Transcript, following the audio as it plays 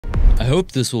I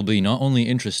hope this will be not only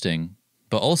interesting,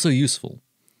 but also useful.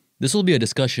 This will be a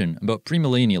discussion about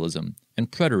premillennialism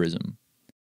and preterism.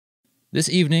 This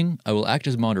evening, I will act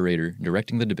as moderator,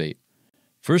 directing the debate.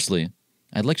 Firstly,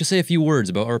 I'd like to say a few words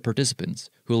about our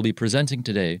participants who will be presenting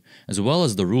today, as well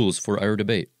as the rules for our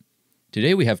debate.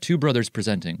 Today we have two brothers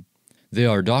presenting. They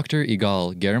are Dr.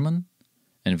 Igal German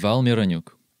and Valentin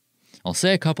Mironyuk. I'll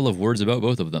say a couple of words about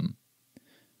both of them.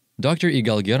 Dr.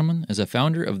 Igal German is a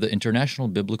founder of the International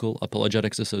Biblical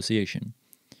Apologetics Association.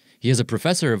 He is a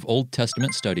professor of Old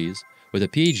Testament studies with a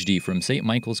PhD from St.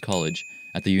 Michael's College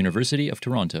at the University of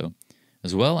Toronto,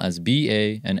 as well as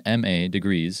BA and MA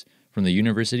degrees from the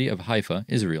University of Haifa,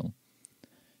 Israel.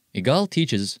 Igal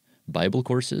teaches Bible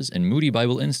courses in Moody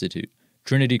Bible Institute,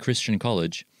 Trinity Christian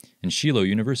College, and Shiloh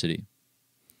University.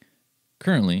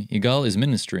 Currently, Igal is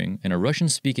ministering in a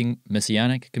Russian-speaking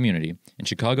Messianic community in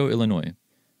Chicago, Illinois.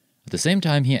 At the same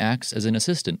time, he acts as an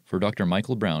assistant for Dr.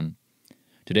 Michael Brown.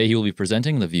 Today he will be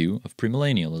presenting the view of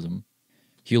premillennialism.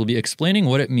 He will be explaining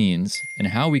what it means and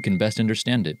how we can best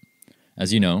understand it.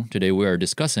 As you know, today we are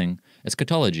discussing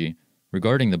eschatology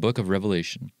regarding the book of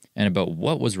Revelation and about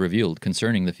what was revealed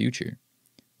concerning the future.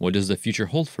 What does the future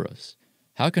hold for us?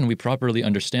 How can we properly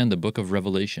understand the book of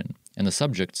Revelation and the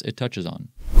subjects it touches on?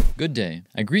 Good day.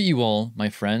 I greet you all,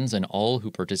 my friends, and all who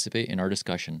participate in our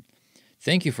discussion.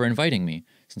 Thank you for inviting me.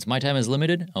 Since my time is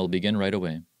limited, I will begin right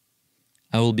away.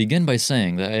 I will begin by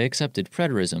saying that I accepted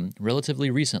preterism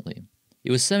relatively recently. It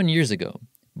was 7 years ago.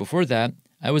 Before that,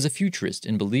 I was a futurist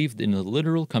and believed in the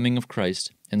literal coming of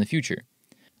Christ in the future.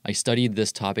 I studied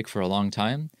this topic for a long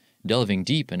time, delving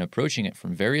deep and approaching it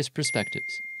from various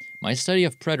perspectives. My study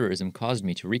of preterism caused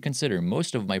me to reconsider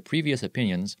most of my previous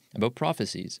opinions about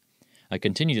prophecies. I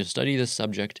continue to study this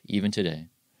subject even today.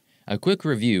 A quick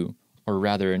review, or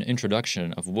rather an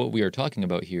introduction of what we are talking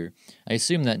about here. I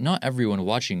assume that not everyone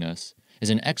watching us is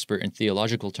an expert in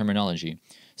theological terminology,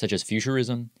 such as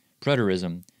futurism,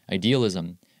 preterism,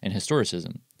 idealism, and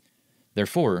historicism.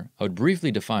 Therefore, I would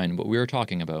briefly define what we are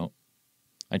talking about.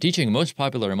 A teaching most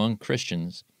popular among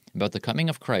Christians about the coming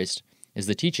of Christ is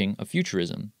the teaching of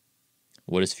futurism.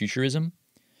 What is futurism?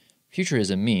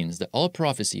 Futurism means that all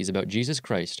prophecies about Jesus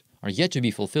Christ are yet to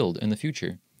be fulfilled in the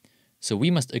future. So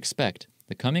we must expect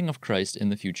the coming of Christ in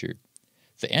the future.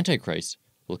 The Antichrist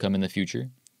will come in the future,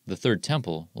 the third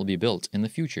temple will be built in the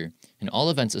future, and all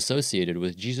events associated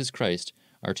with Jesus Christ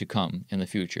are to come in the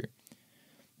future.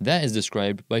 That is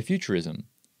described by futurism.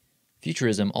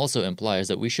 Futurism also implies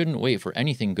that we shouldn't wait for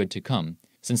anything good to come,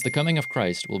 since the coming of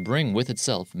Christ will bring with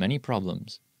itself many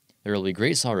problems. There will be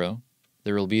great sorrow,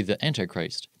 there will be the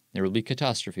Antichrist, there will be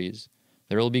catastrophes,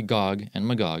 there will be Gog and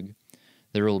Magog,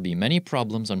 there will be many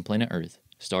problems on planet Earth.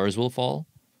 Stars will fall,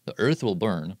 the earth will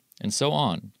burn, and so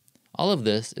on. All of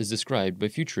this is described by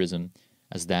futurism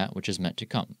as that which is meant to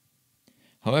come.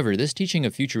 However, this teaching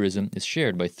of futurism is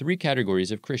shared by three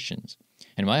categories of Christians,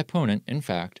 and my opponent, in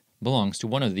fact, belongs to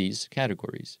one of these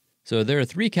categories. So there are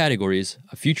three categories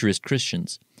of futurist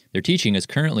Christians. Their teaching is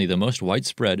currently the most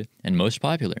widespread and most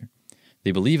popular.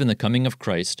 They believe in the coming of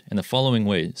Christ in the following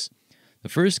ways. The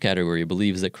first category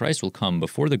believes that Christ will come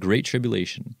before the Great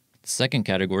Tribulation. The second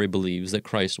category believes that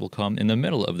Christ will come in the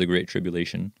middle of the Great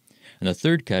Tribulation. And the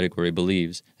third category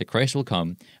believes that Christ will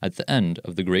come at the end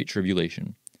of the Great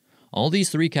Tribulation. All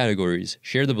these three categories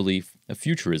share the belief of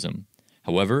futurism.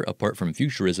 However, apart from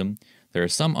futurism, there are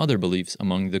some other beliefs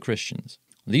among the Christians.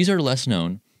 These are less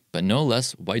known, but no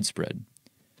less widespread.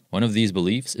 One of these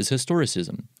beliefs is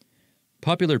historicism.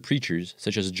 Popular preachers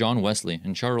such as John Wesley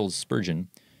and Charles Spurgeon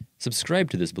subscribe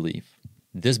to this belief.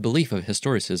 This belief of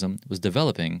historicism was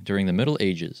developing during the Middle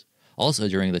Ages, also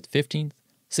during the 15th,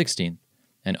 16th,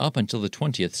 and up until the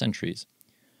 20th centuries.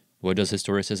 What does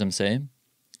historicism say?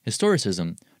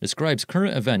 Historicism describes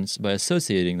current events by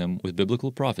associating them with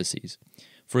biblical prophecies.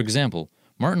 For example,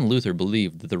 Martin Luther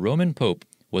believed that the Roman Pope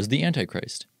was the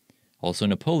Antichrist. Also,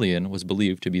 Napoleon was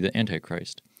believed to be the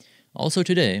Antichrist. Also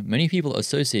today, many people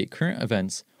associate current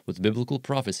events with biblical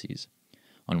prophecies.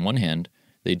 On one hand,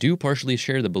 they do partially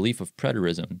share the belief of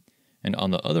preterism, and on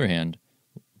the other hand,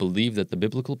 believe that the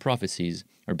biblical prophecies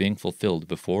are being fulfilled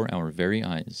before our very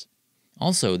eyes.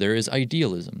 Also, there is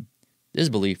idealism. This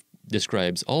belief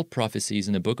describes all prophecies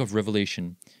in the book of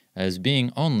Revelation as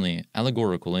being only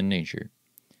allegorical in nature.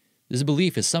 This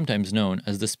belief is sometimes known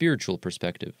as the spiritual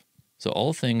perspective. So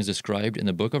all things described in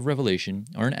the book of Revelation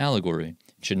are an allegory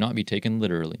and should not be taken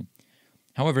literally.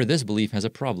 However, this belief has a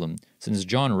problem, since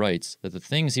John writes that the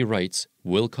things he writes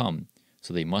will come,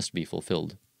 so they must be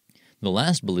fulfilled. The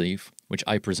last belief, which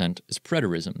I present, is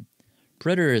preterism.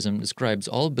 Preterism describes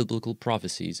all biblical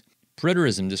prophecies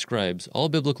Preterism describes all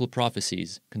biblical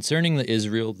prophecies concerning the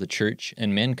Israel, the church,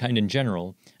 and mankind in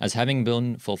general as having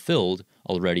been fulfilled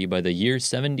already by the year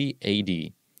 70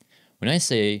 AD. When I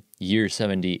say year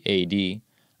 70 AD,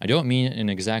 I don't mean an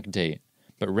exact date,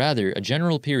 but rather a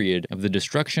general period of the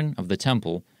destruction of the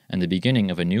temple and the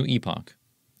beginning of a new epoch.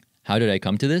 How did I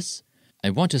come to this? I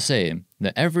want to say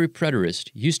that every preterist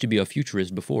used to be a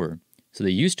futurist before, so they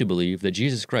used to believe that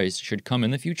Jesus Christ should come in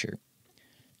the future.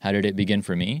 How did it begin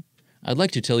for me? I'd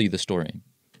like to tell you the story.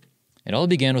 It all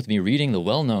began with me reading the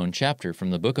well-known chapter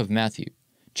from the book of Matthew,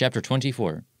 chapter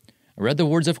 24. I read the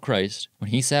words of Christ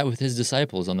when he sat with his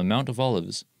disciples on the Mount of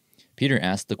Olives. Peter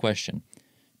asked the question,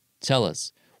 "Tell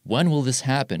us, when will this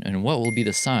happen, and what will be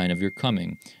the sign of your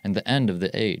coming and the end of the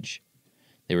age?"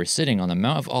 They were sitting on the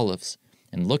Mount of Olives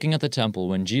and looking at the temple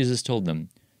when Jesus told them,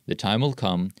 "The time will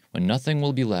come when nothing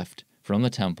will be left from the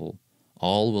temple,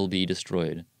 all will be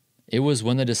destroyed." It was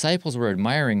when the disciples were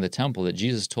admiring the temple that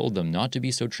Jesus told them not to be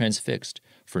so transfixed,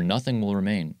 for nothing will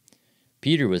remain.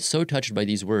 Peter was so touched by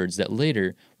these words that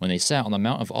later, when they sat on the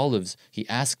Mount of Olives, he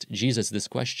asked Jesus this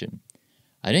question.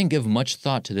 I didn't give much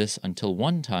thought to this until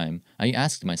one time I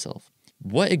asked myself,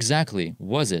 what exactly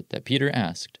was it that Peter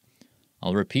asked?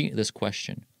 I'll repeat this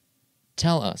question.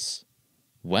 Tell us,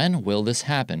 when will this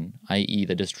happen, i.e.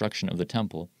 the destruction of the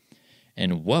temple,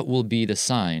 and what will be the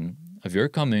sign of your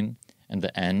coming and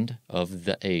the end of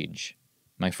the age?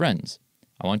 My friends,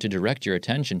 I want to direct your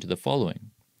attention to the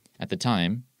following. At the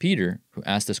time, Peter, who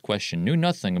asked this question, knew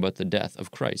nothing about the death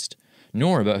of Christ,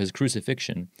 nor about his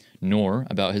crucifixion, nor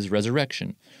about his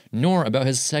resurrection, nor about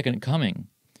his second coming.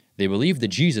 They believed that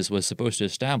Jesus was supposed to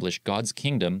establish God's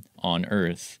kingdom on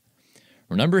earth.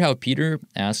 Remember how Peter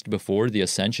asked before the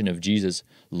ascension of Jesus,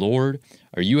 "Lord,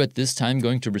 are you at this time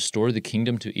going to restore the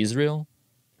kingdom to Israel?"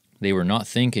 They were not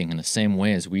thinking in the same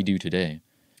way as we do today.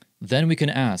 Then we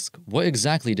can ask, what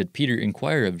exactly did Peter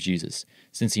inquire of Jesus,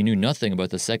 since he knew nothing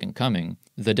about the second coming,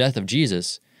 the death of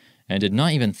Jesus, and did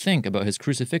not even think about his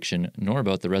crucifixion nor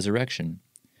about the resurrection?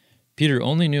 Peter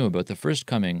only knew about the first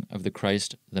coming of the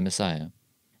Christ, the Messiah,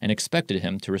 and expected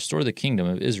him to restore the kingdom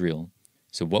of Israel.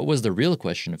 So what was the real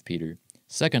question of Peter?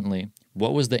 Secondly,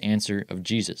 what was the answer of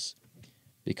Jesus?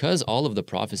 Because all of the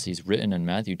prophecies written in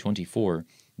Matthew 24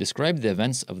 describe the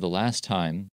events of the last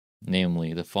time,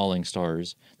 namely the falling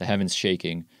stars, the heavens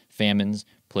shaking, famines,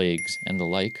 plagues, and the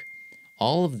like,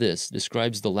 all of this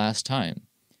describes the last time.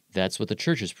 That's what the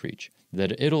churches preach,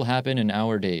 that it'll happen in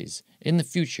our days, in the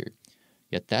future.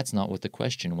 Yet that's not what the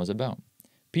question was about.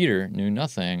 Peter knew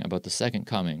nothing about the second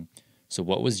coming, so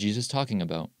what was Jesus talking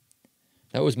about?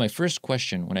 That was my first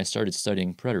question when I started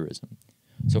studying preterism.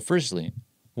 So firstly,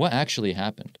 what actually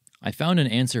happened? I found an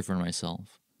answer for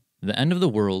myself. The end of the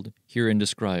world, herein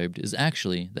described, is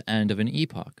actually the end of an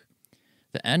epoch.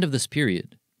 The end of this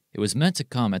period. It was meant to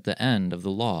come at the end of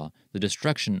the law, the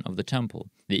destruction of the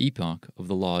temple. The epoch of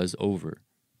the law is over.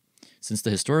 Since the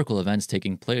historical events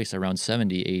taking place around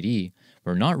 70 AD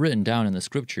were not written down in the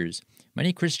scriptures,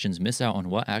 many Christians miss out on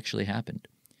what actually happened.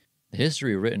 The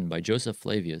history written by Joseph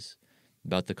Flavius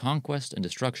about the conquest and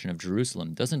destruction of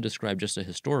Jerusalem doesn't describe just a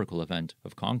historical event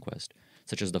of conquest,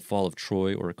 such as the fall of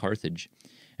Troy or Carthage,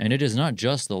 and it is not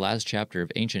just the last chapter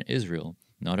of ancient Israel,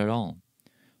 not at all.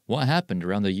 What happened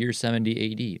around the year 70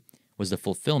 AD was the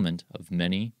fulfillment of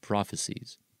many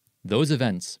prophecies. Those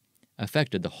events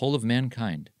affected the whole of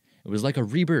mankind. It was like a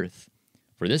rebirth.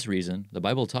 For this reason, the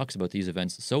Bible talks about these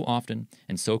events so often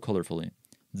and so colorfully.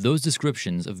 Those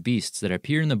descriptions of beasts that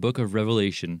appear in the book of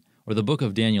Revelation or the book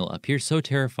of Daniel appear so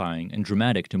terrifying and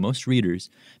dramatic to most readers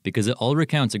because it all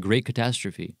recounts a great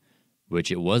catastrophe, which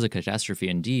it was a catastrophe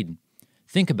indeed.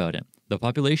 Think about it. The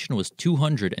population was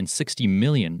 260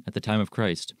 million at the time of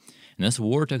Christ, and this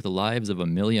war took the lives of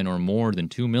 1 million or more than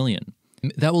 2 million.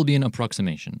 That will be an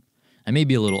approximation. I may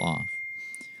be a little off.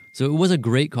 So it was a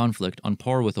great conflict on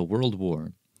par with a world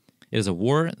war. It is a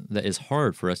war that is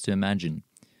hard for us to imagine.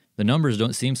 The numbers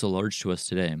don't seem so large to us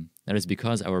today. That is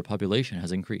because our population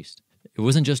has increased. It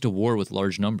wasn't just a war with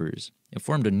large numbers. It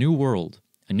formed a new world,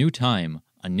 a new time,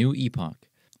 a new epoch.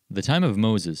 The time of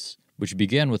Moses, which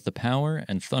began with the power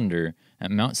and thunder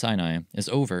at Mount Sinai, is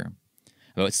over.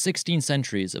 About 16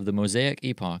 centuries of the Mosaic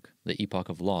epoch, the epoch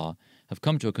of law, have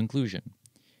come to a conclusion.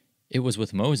 It was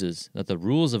with Moses that the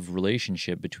rules of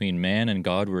relationship between man and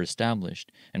God were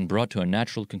established and brought to a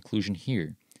natural conclusion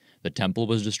here. The temple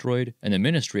was destroyed, and the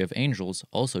ministry of angels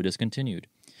also discontinued.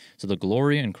 So the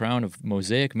glory and crown of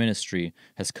Mosaic ministry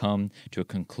has come to a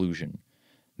conclusion.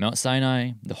 Mount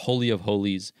Sinai, the Holy of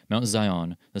Holies, Mount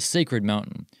Zion, the sacred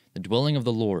mountain, the dwelling of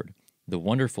the Lord, the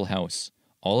wonderful house,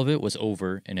 all of it was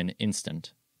over in an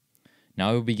instant.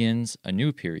 Now begins a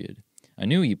new period, a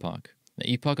new epoch,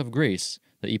 The epoch of grace,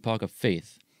 the epoch of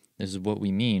faith. This is what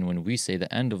we mean when we say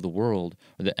the end of the world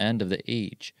or the end of the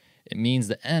age. It means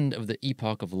the end of the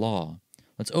epoch of law.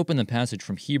 Let's open the passage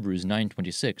from Hebrews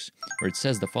 9:26, where it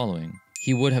says the following: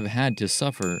 He would have had to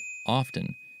suffer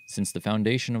often since the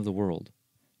foundation of the world.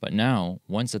 But now,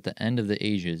 once at the end of the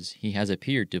ages, he has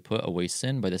appeared to put away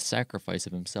sin by the sacrifice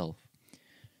of himself.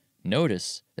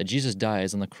 Notice that Jesus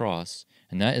dies on the cross,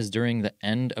 and that is during the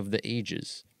end of the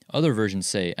ages. Other versions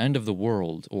say end of the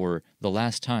world or the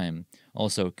last time,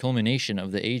 also culmination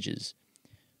of the ages.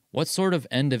 What sort of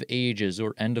end of ages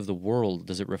or end of the world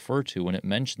does it refer to when it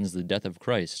mentions the death of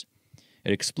Christ?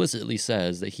 It explicitly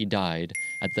says that he died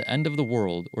at the end of the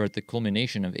world or at the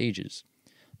culmination of ages.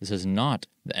 This is not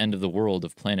the end of the world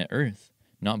of planet Earth,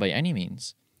 not by any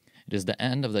means. It is the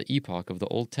end of the epoch of the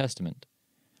Old Testament.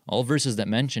 All verses that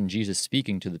mention Jesus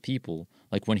speaking to the people,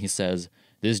 like when he says,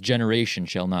 "This generation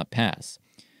shall not pass,"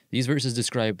 these verses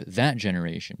describe that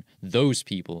generation, those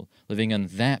people, living in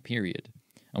that period.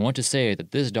 I want to say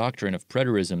that this doctrine of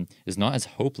preterism is not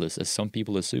as hopeless as some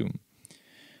people assume.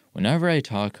 Whenever I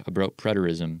talk about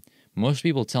preterism, most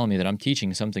people tell me that I'm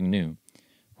teaching something new.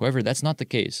 However, that's not the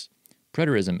case.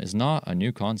 Preterism is not a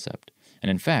new concept, and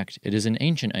in fact, it is an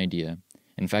ancient idea.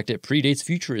 In fact, it predates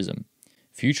futurism.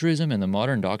 Futurism and the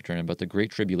modern doctrine about the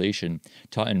Great Tribulation,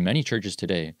 taught in many churches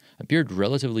today, appeared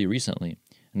relatively recently,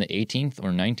 in the 18th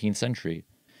or 19th century.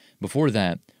 Before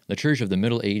that, the Church of the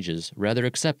Middle Ages rather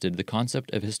accepted the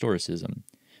concept of historicism.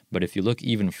 But if you look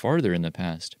even farther in the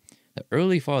past, the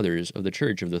early fathers of the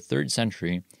Church of the 3rd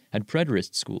century had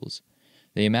preterist schools.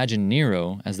 They imagined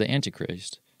Nero as the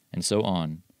Antichrist, and so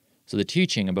on. So the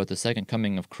teaching about the second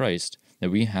coming of Christ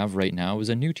that we have right now is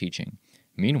a new teaching.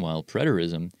 Meanwhile,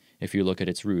 preterism, if you look at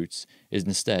its roots, is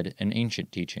instead an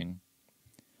ancient teaching.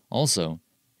 Also,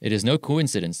 it is no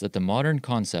coincidence that the modern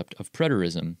concept of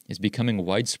preterism is becoming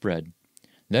widespread.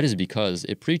 That is because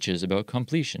it preaches about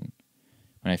completion.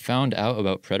 When I found out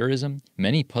about preterism,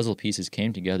 many puzzle pieces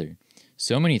came together.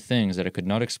 So many things that I could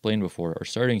not explain before are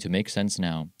starting to make sense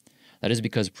now. That is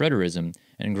because preterism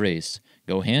and grace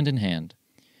go hand in hand.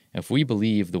 If we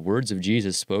believe the words of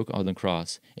Jesus spoke on the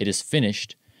cross, "It is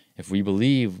finished," if we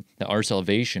believe that our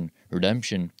salvation,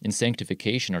 redemption, and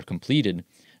sanctification are completed,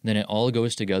 then it all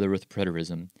goes together with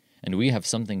preterism, and we have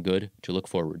something good to look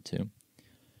forward to.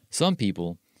 Some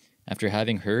people, after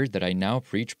having heard that I now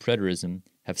preach preterism,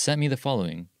 have sent me the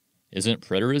following: Isn't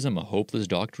preterism a hopeless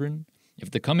doctrine?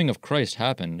 If the coming of Christ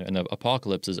happened and the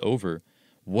apocalypse is over,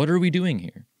 what are we doing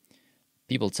here?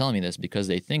 People tell me this because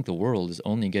they think the world is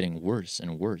only getting worse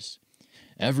and worse.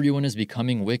 Everyone is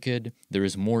becoming wicked, there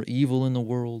is more evil in the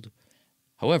world.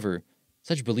 However,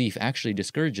 such belief actually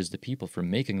discourages the people from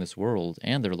making this world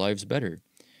and their lives better.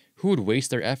 Who would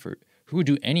waste their effort? Who would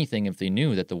do anything if they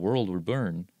knew that the world would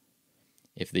burn?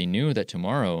 If they knew that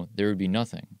tomorrow there would be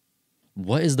nothing?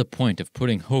 What is the point of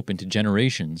putting hope into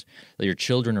generations, that your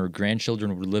children or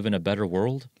grandchildren would live in a better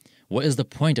world? What is the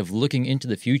point of looking into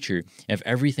the future if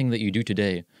everything that you do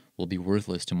today will be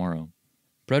worthless tomorrow?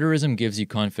 Preterism gives you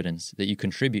confidence that you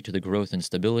contribute to the growth and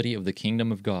stability of the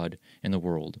kingdom of God in the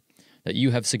world, that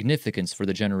you have significance for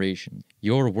the generation.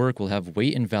 Your work will have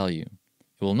weight and value.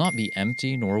 It will not be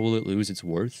empty, nor will it lose its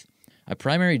worth. A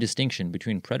primary distinction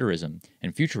between preterism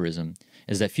and futurism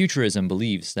is that futurism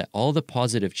believes that all the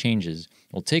positive changes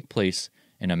will take place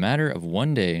in a matter of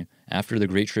one day after the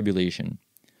Great Tribulation.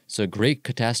 So a great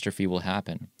catastrophe will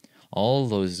happen. All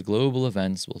those global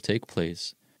events will take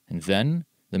place, and then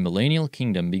the millennial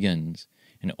kingdom begins,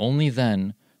 and only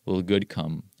then will good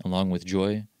come, along with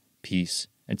joy, peace,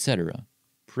 etc.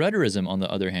 Preterism, on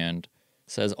the other hand,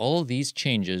 says all these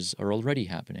changes are already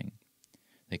happening.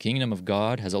 The kingdom of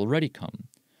God has already come.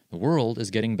 The world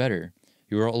is getting better.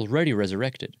 You are already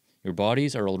resurrected. Your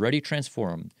bodies are already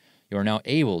transformed. You are now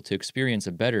able to experience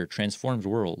a better, transformed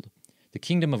world. The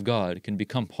kingdom of God can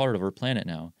become part of our planet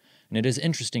now, and it is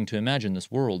interesting to imagine this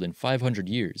world in 500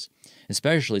 years,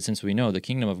 especially since we know the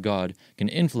kingdom of God can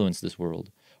influence this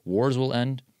world. Wars will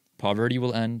end, poverty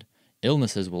will end,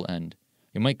 illnesses will end.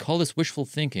 You might call this wishful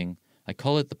thinking. I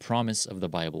call it the promise of the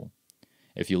Bible.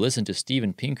 If you listen to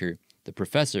Steven Pinker, the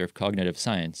professor of cognitive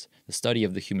science, the study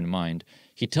of the human mind,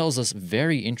 he tells us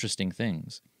very interesting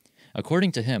things.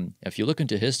 According to him, if you look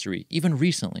into history, even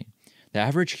recently, the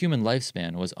average human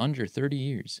lifespan was under 30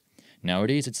 years.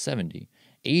 Nowadays it's 70,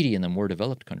 80 in the more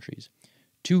developed countries.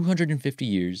 250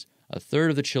 years, a third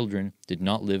of the children did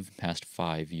not live past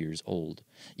 5 years old,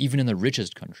 even in the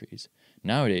richest countries.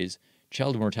 Nowadays,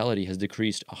 child mortality has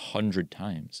decreased 100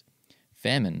 times.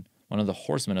 Famine, one of the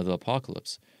horsemen of the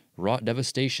apocalypse, wrought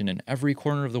devastation in every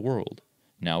corner of the world.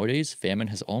 Nowadays, famine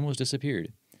has almost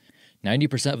disappeared.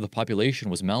 90% of the population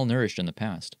was malnourished in the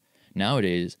past.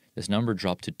 Nowadays, this number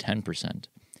dropped to 10%.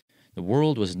 The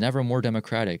world was never more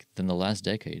democratic than the last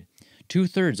decade.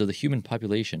 2/3 of the human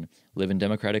population live in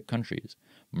democratic countries.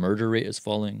 Murder rate is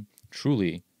falling.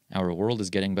 Truly, our world is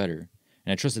getting better.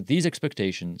 And I trust that these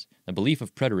expectations, the belief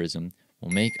of preterism,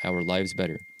 will make our lives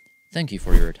better. Thank you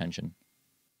for your attention.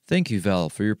 Thank you, Val,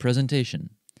 for your presentation.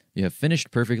 You have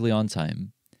finished perfectly on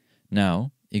time.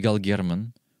 Now, Igal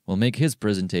German will make his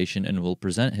presentation and will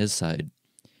present his side.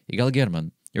 Igal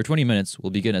German, your 20 minutes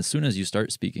will begin as soon as you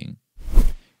start speaking.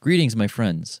 Greetings, my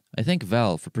friends. I thank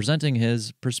Val for presenting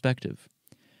his perspective.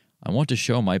 I want to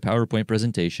show my PowerPoint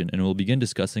presentation and we'll begin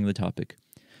discussing the topic.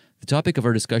 The topic of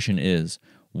our discussion is,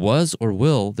 was or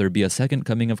will there be a second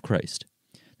coming of Christ?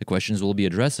 The questions we'll be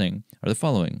addressing are the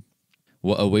following.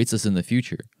 What awaits us in the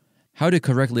future? How to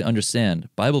correctly understand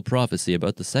Bible prophecy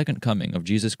about the second coming of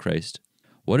Jesus Christ?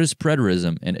 What is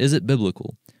preterism and is it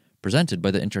biblical? Presented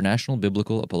by the International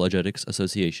Biblical Apologetics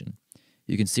Association.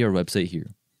 You can see our website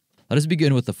here. Let us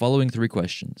begin with the following 3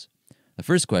 questions. The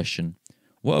first question,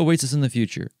 what awaits us in the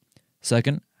future?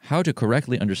 Second, how to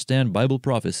correctly understand Bible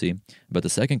prophecy about the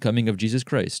second coming of Jesus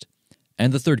Christ?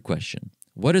 And the third question,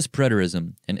 what is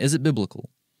preterism and is it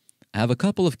biblical? I have a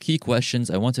couple of key questions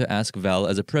I want to ask Val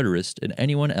as a preterist and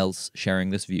anyone else sharing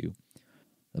this view.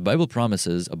 The Bible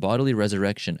promises a bodily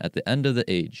resurrection at the end of the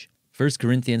age. 1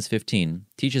 Corinthians 15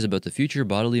 teaches about the future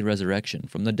bodily resurrection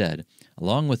from the dead,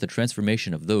 along with the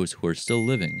transformation of those who are still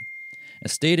living.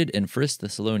 As stated in 1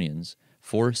 Thessalonians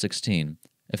 4:16,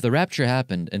 if the rapture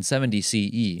happened in 70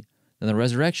 CE, then the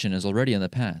resurrection is already in the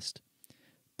past.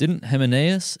 Didn't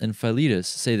Hymenaeus and Philetus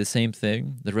say the same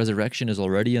thing, the resurrection is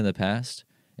already in the past?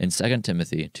 In 2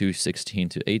 Timothy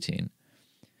 2:16-18.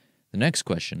 The next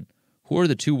question, who are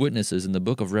the 2 witnesses in the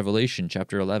book of Revelation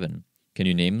chapter 11? Can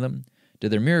you name them?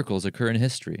 Did their miracles occur in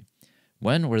history?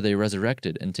 When were they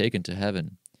resurrected and taken to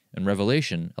heaven? In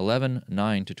Revelation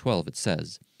 11:9-12 it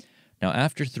says, now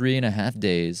after 3.5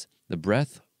 days, the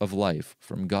breath of life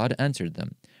from God entered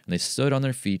them, and they stood on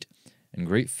their feet, and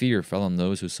great fear fell on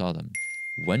those who saw them.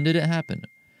 When did it happen?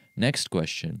 Next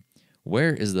question,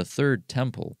 where is the third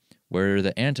temple, where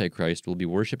the Antichrist will be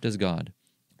worshipped as God?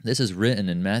 This is written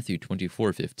in Matthew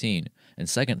 24:15, and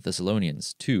 2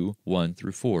 Thessalonians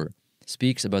 2:1-4,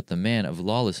 speaks about the man of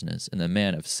lawlessness and the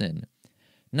man of sin.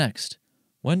 Next,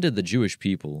 when did the Jewish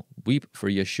people weep for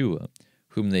Yeshua,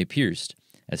 whom they pierced,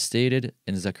 as stated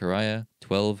in Zechariah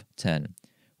 12:10?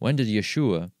 When did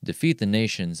Yeshua defeat the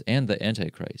nations and the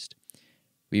Antichrist?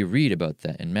 We read about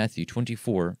that in Matthew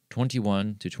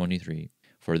 24:21-23.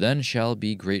 For then shall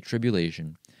be great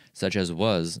tribulation, such as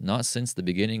was not since the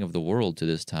beginning of the world to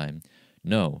this time,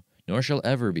 no, nor shall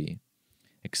ever be,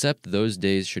 except those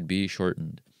days should be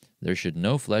shortened. There should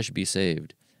no flesh be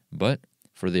saved, but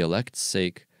for the elect's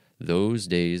sake those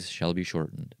days shall be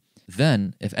shortened.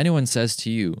 Then, if anyone says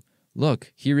to you,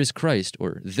 look, here is Christ,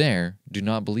 or there, do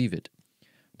not believe it.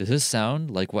 Does this sound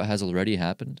like what has already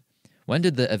happened? When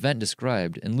did the event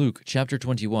described in Luke chapter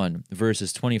 21,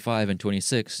 verses 25 and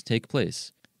 26 take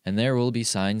place? And there will be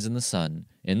signs in the sun,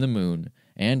 in the moon,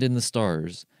 and in the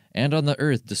stars, and on the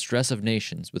earth distress of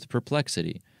nations with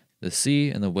perplexity, the sea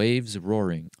and the waves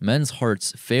roaring, men's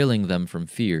hearts failing them from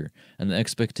fear, and the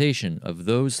expectation of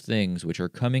those things which are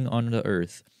coming on the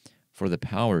earth, for the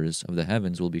powers of the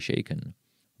heavens will be shaken.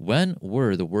 When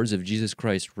were the words of Jesus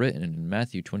Christ written in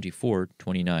Matthew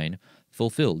 24:29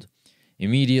 fulfilled?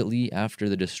 Immediately after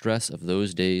the distress of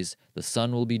those days, the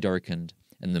sun will be darkened,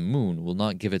 and the moon will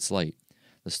not give its light.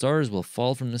 The stars will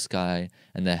fall from the sky,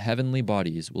 and the heavenly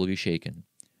bodies will be shaken.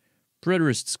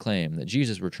 Preterists claim that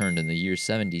Jesus returned in the year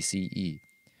 70 CE.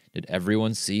 Did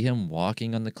everyone see him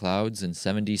walking on the clouds in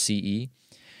 70 CE?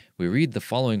 We read the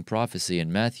following prophecy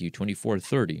in Matthew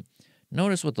 24:30.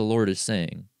 Notice what the Lord is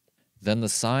saying. Then the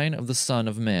sign of the Son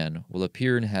of Man will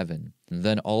appear in heaven, and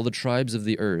then all the tribes of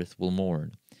the earth will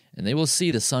mourn, and they will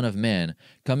see the Son of Man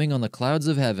coming on the clouds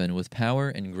of heaven with power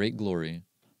and great glory.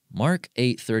 Mark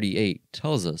 8:38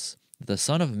 tells us that the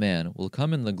Son of Man will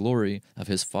come in the glory of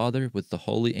his Father with the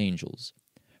holy angels.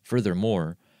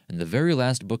 Furthermore, in the very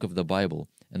last book of the Bible,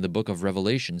 in the book of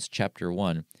Revelations chapter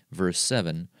 1, verse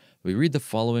 7, we read the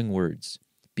following words,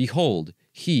 Behold,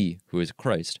 he, who is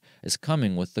Christ, is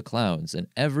coming with the clouds, and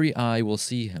every eye will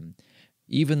see him,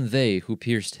 even they who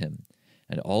pierced him,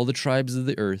 and all the tribes of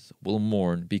the earth will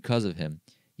mourn because of him.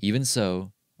 Even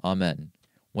so, Amen.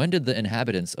 When did the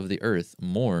inhabitants of the earth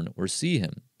mourn or see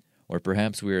him? Or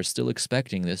perhaps we are still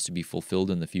expecting this to be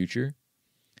fulfilled in the future?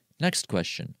 Next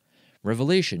question.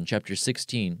 Revelation chapter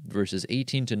 16, verses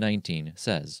 18-19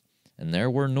 says, And there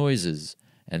were noises,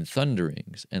 and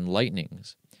thunderings, and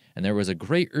lightnings, and there was a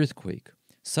great earthquake,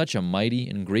 such a mighty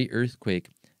and great earthquake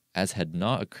as had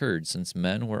not occurred since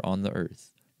men were on the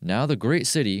earth. Now the great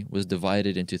city was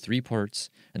divided into 3 parts,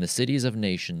 and the cities of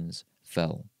nations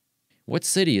fell. What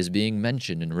city is being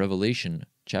mentioned in Revelation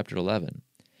chapter 11?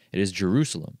 It is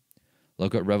Jerusalem.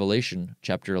 Look at Revelation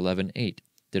chapter 11:8.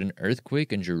 Did an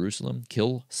earthquake in Jerusalem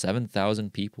kill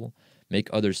 7,000 people, make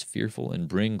others fearful, and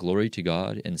bring glory to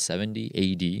God in 70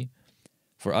 AD?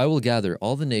 For I will gather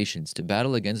all the nations to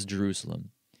battle against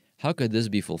Jerusalem. How could this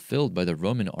be fulfilled by the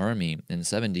Roman army in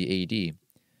 70 AD?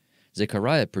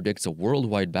 Zechariah predicts a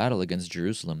worldwide battle against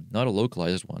Jerusalem, not a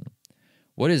localized one.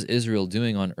 What is Israel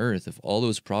doing on earth if all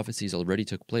those prophecies already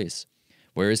took place?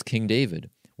 Where is King David?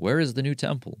 Where is the new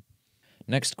temple?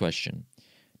 Next question.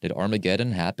 Did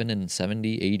Armageddon happen in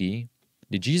 70 AD?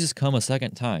 Did Jesus come a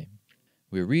second time?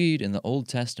 We read in the Old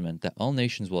Testament that all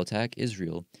nations will attack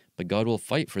Israel, but God will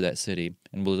fight for that city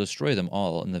and will destroy them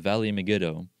all in the valley of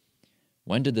Megiddo.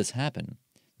 When did this happen?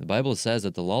 The Bible says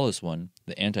that the lawless one,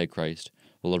 the Antichrist,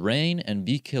 will reign and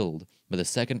be killed by the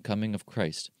second coming of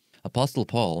Christ. Apostle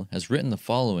Paul has written the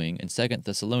following in 2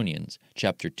 Thessalonians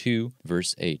chapter 2,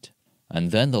 verse 8.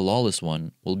 And then the lawless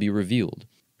one will be revealed,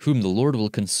 whom the Lord will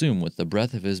consume with the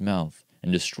breath of his mouth,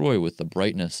 and destroy with the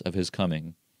brightness of his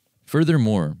coming.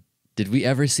 Furthermore, did we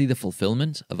ever see the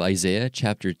fulfillment of Isaiah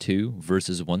chapter 2,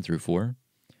 verses 1 through 4?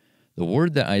 The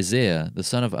word that Isaiah, the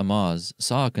son of Amoz,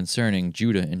 saw concerning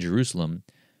Judah and Jerusalem,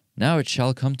 now it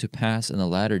shall come to pass in the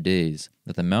latter days,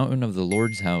 that the mountain of the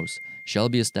Lord's house shall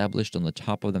be established on the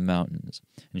top of the mountains,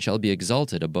 and shall be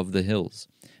exalted above the hills,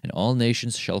 and all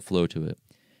nations shall flow to it.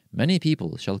 Many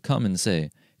people shall come and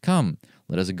say, Come,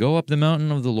 let us go up the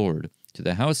mountain of the Lord, to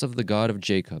the house of the God of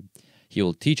Jacob. He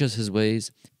will teach us his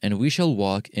ways, and we shall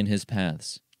walk in his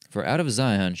paths. For out of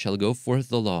Zion shall go forth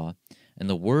the law, and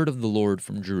the word of the Lord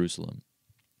from Jerusalem.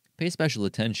 Pay special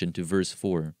attention to verse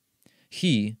 4.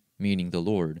 He, meaning the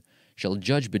Lord, shall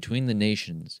judge between the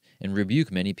nations, and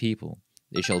rebuke many people.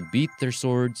 They shall beat their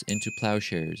swords into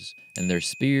plowshares, and their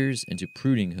spears into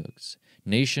pruning hooks.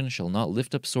 Nation shall not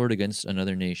lift up sword against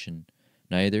another nation,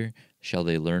 neither shall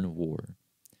they learn war.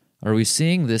 Are we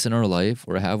seeing this in our life,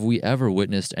 or have we ever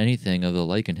witnessed anything of the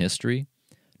like in history?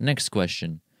 Next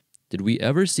question. Did we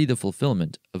ever see the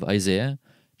fulfillment of Isaiah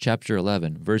chapter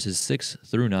 11, verses 6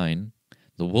 through 9?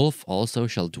 The wolf also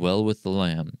shall dwell with the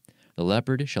lamb. The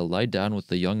leopard shall lie down with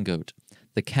the young goat,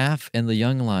 the calf and the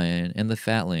young lion and the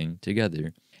fatling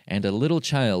together, and a little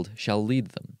child shall lead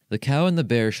them. The cow and the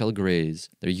bear shall graze,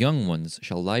 their young ones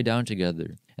shall lie down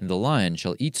together, and the lion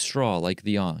shall eat straw like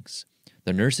the ox.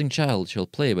 The nursing child shall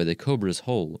play by the cobra's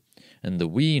hole, and the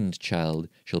weaned child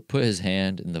shall put his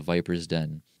hand in the viper's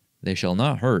den. They shall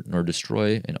not hurt nor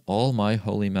destroy in all my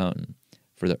holy mountain,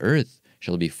 for the earth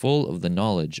shall be full of the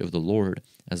knowledge of the Lord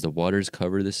as the waters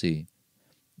cover the sea.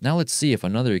 Now let's see if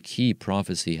another key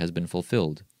prophecy has been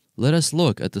fulfilled. Let us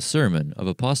look at the sermon of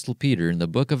Apostle Peter in the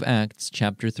book of Acts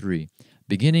chapter 3,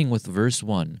 beginning with verse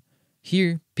 1.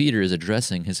 Here Peter is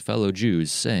addressing his fellow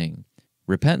Jews, saying,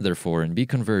 Repent therefore and be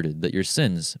converted, that your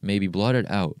sins may be blotted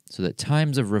out, so that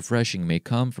times of refreshing may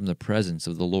come from the presence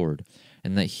of the Lord,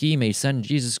 and that he may send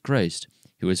Jesus Christ,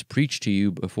 who was preached to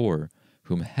you before,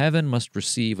 whom heaven must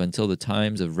receive until the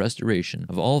times of restoration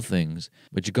of all things,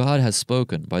 which God has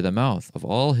spoken by the mouth of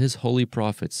all his holy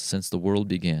prophets since the world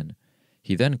began.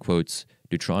 He then quotes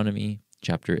Deuteronomy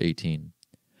chapter 18.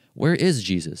 Where is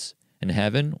Jesus? In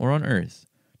heaven or on earth?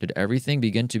 Did everything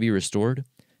begin to be restored?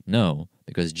 No,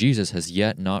 because Jesus has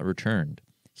yet not returned.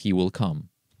 He will come.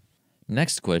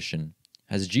 Next question.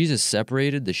 Has Jesus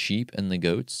separated the sheep and the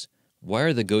goats? Why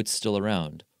are the goats still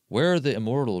around? Where are the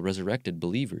immortal resurrected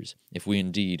believers, if we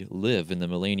indeed live in the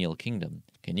millennial kingdom?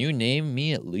 Can you name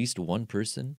me at least one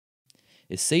person?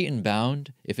 Is Satan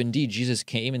bound, if indeed Jesus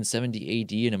came in 70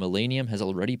 AD and a millennium has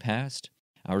already passed?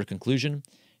 Our conclusion?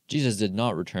 Jesus did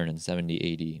not return in 70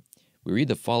 AD. We read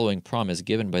the following promise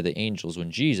given by the angels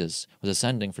when Jesus was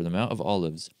ascending from the Mount of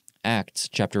Olives, Acts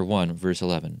chapter 1, verse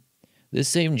 11. This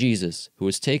same Jesus, who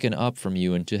was taken up from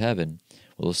you into heaven,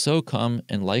 will so come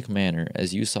in like manner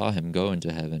as you saw him go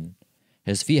into heaven.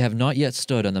 His feet have not yet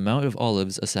stood on the Mount of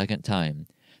Olives a second time.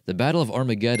 The battle of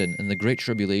Armageddon and the Great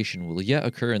Tribulation will yet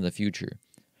occur in the future.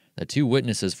 The 2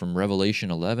 witnesses from Revelation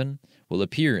 11 will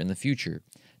appear in the future.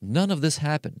 None of this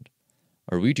happened.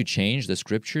 Are we to change the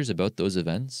scriptures about those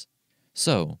events?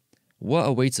 So, what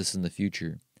awaits us in the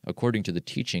future, according to the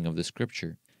teaching of the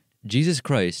scripture? Jesus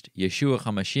Christ, Yeshua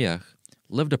HaMashiach,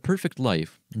 lived a perfect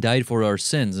life, died for our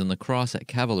sins on the cross at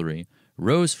Calvary,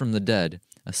 rose from the dead,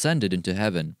 ascended into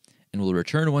heaven, and will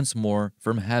return once more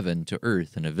from heaven to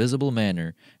earth in a visible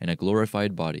manner in a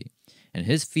glorified body. And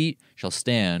his feet shall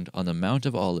stand on the Mount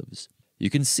of Olives. You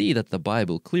can see that the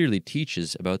Bible clearly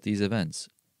teaches about these events.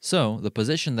 So, the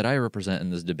position that I represent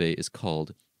in this debate is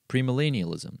called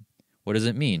premillennialism. What does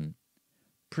it mean?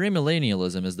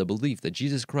 Premillennialism is the belief that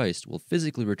Jesus Christ will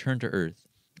physically return to earth,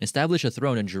 establish a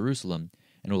throne in Jerusalem,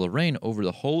 and will reign over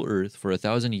the whole earth for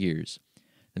 1,000 years.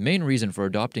 The main reason for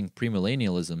adopting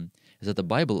premillennialism is that the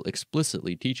Bible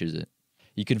explicitly teaches it.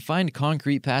 You can find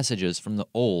concrete passages from the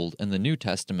Old and the New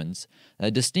Testaments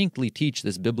that distinctly teach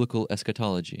this biblical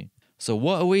eschatology. So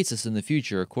what awaits us in the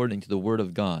future according to the Word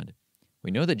of God? We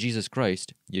know that Jesus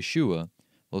Christ, Yeshua,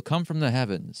 will come from the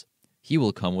heavens. He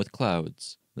will come with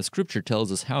clouds. The Scripture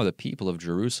tells us how the people of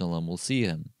Jerusalem will see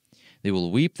him. They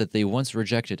will weep that they once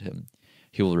rejected him.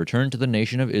 He will return to the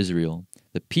nation of Israel.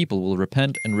 The people will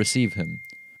repent and receive him.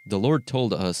 The Lord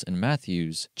told us in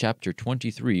Matthew chapter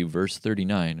 23, verse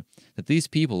 39, that these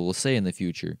people will say in the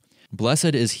future,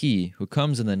 "Blessed is he who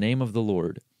comes in the name of the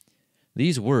Lord."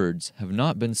 These words have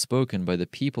not been spoken by the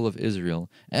people of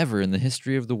Israel ever in the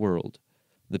history of the world.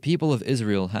 The people of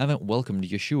Israel haven't welcomed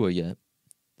Yeshua yet.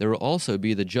 There will also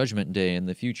be the judgment day in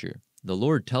the future. The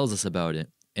Lord tells us about it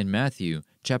in Matthew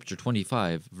chapter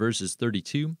 25, verses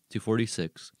 32 to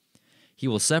 46. He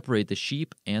will separate the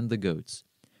sheep and the goats.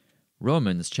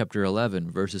 Romans chapter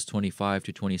 11, verses 25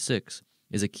 to 26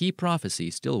 is a key prophecy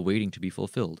still waiting to be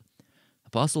fulfilled.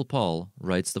 Apostle Paul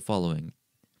writes the following,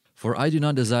 "For I do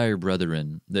not desire,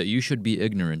 brethren, that you should be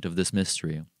ignorant of this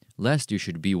mystery, lest you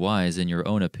should be wise in your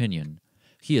own opinion."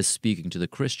 He is speaking to the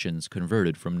Christians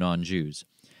converted from non-Jews.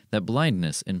 That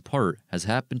blindness in part has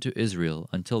happened to Israel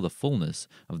until the fullness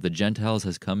of the Gentiles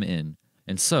has come in,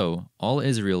 and so all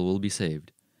Israel will be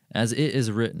saved. As it is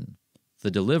written,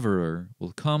 "The deliverer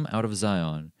will come out of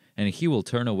Zion, and he will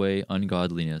turn away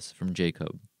ungodliness from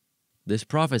Jacob." This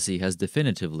prophecy has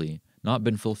definitively not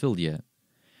been fulfilled yet.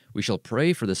 We shall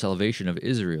pray for the salvation of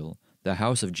Israel, the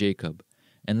house of Jacob,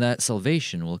 and that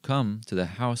salvation will come to the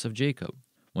house of Jacob.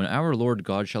 When our Lord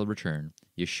God shall return,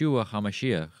 Yeshua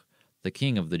HaMashiach, the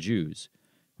King of the Jews,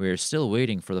 we are still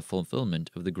waiting for the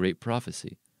fulfillment of the great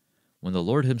prophecy, when the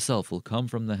Lord himself will come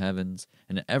from the heavens,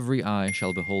 and every eye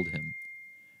shall behold him.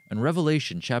 In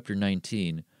Revelation chapter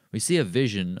 19, we see a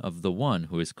vision of the one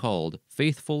who is called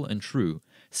Faithful and True,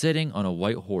 sitting on a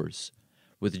white horse.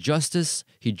 With justice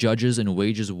he judges and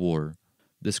wages war.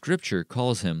 The Scripture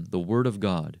calls him the Word of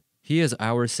God. He is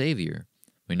our Savior.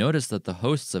 We notice that the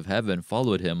hosts of heaven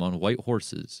followed him on white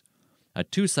horses. A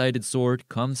two-sided sword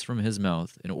comes from his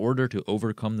mouth in order to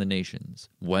overcome the nations.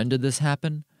 When did this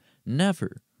happen?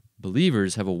 Never.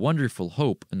 Believers have a wonderful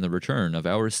hope in the return of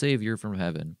our Savior from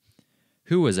heaven.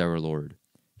 Who is our Lord?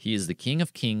 He is the King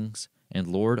of kings and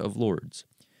Lord of lords.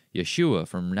 Yeshua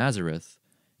from Nazareth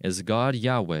is God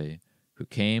Yahweh, who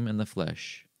came in the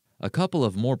flesh. A couple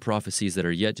of more prophecies that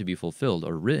are yet to be fulfilled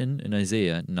are written in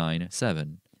Isaiah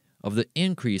 9:7. Of the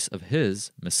increase of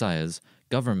his, Messiah's,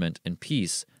 government and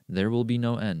peace there will be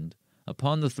no end,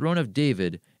 upon the throne of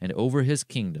David and over his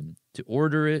kingdom, to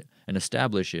order it and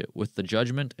establish it with the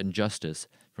judgment and justice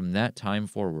from that time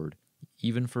forward,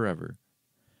 even forever.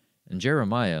 In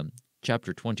Jeremiah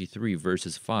chapter 23,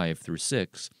 verses 5 through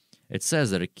 6, it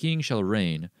says that a king shall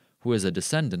reign who is a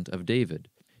descendant of David.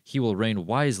 He will reign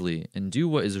wisely and do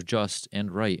what is just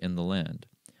and right in the land.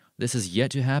 This is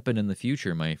yet to happen in the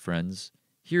future, my friends.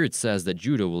 Here it says that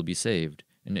Judah will be saved,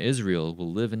 and Israel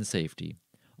will live in safety.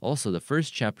 Also, the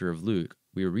first chapter of Luke,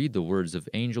 we read the words of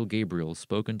Angel Gabriel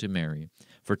spoken to Mary,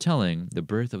 foretelling the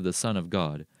birth of the Son of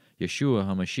God, Yeshua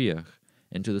HaMashiach,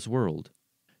 into this world.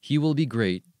 He will be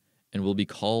great, and will be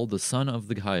called the Son of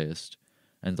the Highest,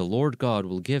 and the Lord God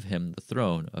will give him the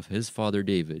throne of his father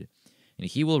David, and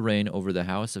he will reign over the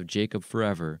house of Jacob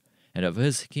forever, and of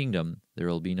his kingdom there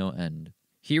will be no end.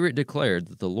 Here it declared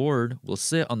that the Lord will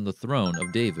sit on the throne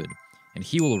of David, and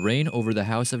he will reign over the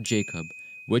house of Jacob,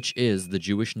 which is the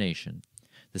Jewish nation.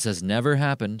 This has never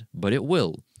happened, but it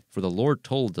will, for the Lord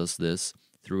told us this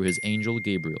through his angel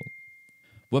Gabriel.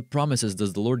 What promises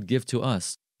does the Lord give to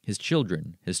us, his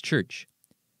children, his church?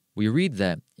 We read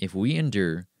that if we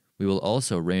endure, we will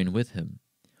also reign with him.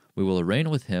 We will reign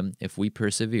with him if we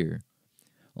persevere.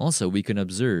 Also, we can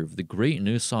observe the great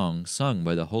new song sung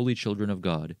by the holy children of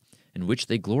God, in which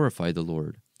they glorify the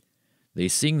Lord. They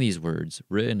sing these words,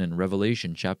 written in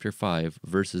Revelation chapter 5,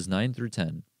 verses 9 through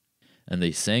 10. And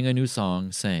they sang a new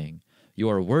song, saying, "You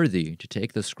are worthy to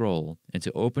take the scroll and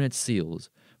to open its seals,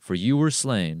 for you were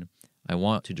slain." I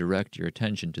want to direct your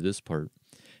attention to this part.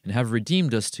 "And have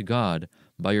redeemed us to God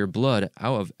by your blood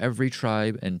out of every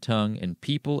tribe and tongue and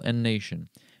people and nation,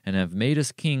 and have made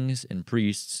us kings and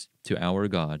priests to our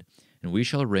God, and we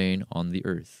shall reign on the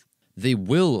earth." They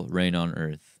will reign on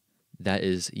earth. That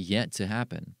is yet to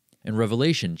happen. In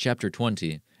Revelation chapter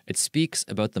 20, It speaks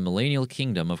about the millennial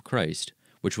kingdom of Christ,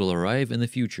 which will arrive in the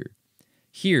future.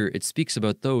 Here it speaks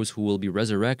about those who will be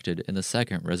resurrected in the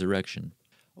second resurrection.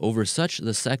 Over such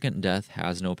the second death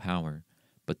has no power,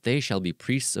 but they shall be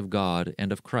priests of God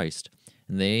and of Christ,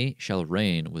 and they shall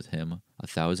reign with him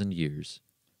 1,000 years.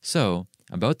 So,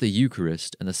 about the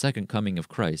Eucharist and the second coming of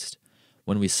Christ,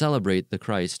 when we celebrate the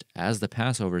Christ as the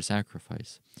Passover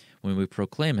sacrifice, when we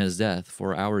proclaim his death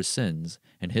for our sins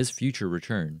and his future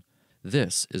return,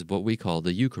 this is what we call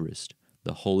the Eucharist,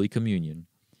 the Holy Communion.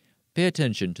 Pay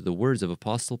attention to the words of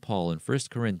Apostle Paul in 1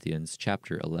 Corinthians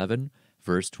chapter 11,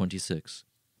 verse 26.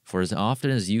 For as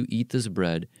often as you eat this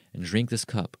bread and drink this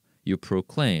cup, you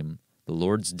proclaim the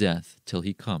Lord's death till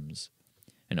he comes.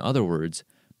 In other words,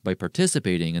 by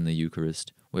participating in the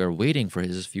Eucharist, we are waiting for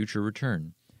his future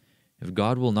return. If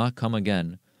God will not come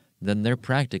again, then there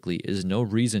practically is no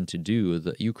reason to do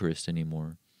the Eucharist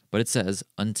anymore. But it says,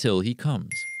 until he comes.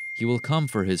 He will come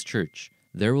for his church.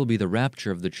 There will be the rapture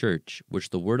of the church, which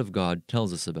the Word of God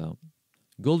tells us about.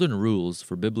 Golden rules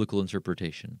for biblical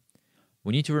interpretation.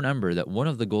 We need to remember that one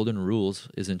of the golden rules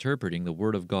is interpreting the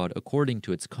Word of God according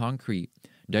to its concrete,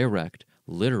 direct,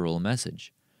 literal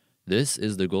message. This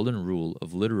is the golden rule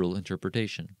of literal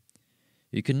interpretation.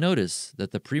 You can notice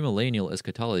that the premillennial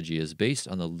eschatology is based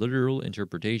on the literal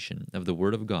interpretation of the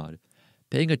Word of God,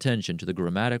 paying attention to the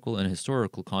grammatical and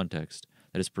historical context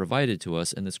that is provided to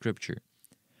us in the Scripture.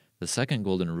 The second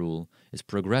golden rule is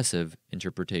progressive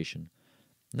interpretation.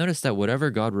 Notice that whatever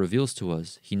God reveals to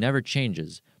us, he never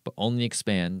changes, but only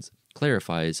expands,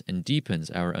 clarifies, and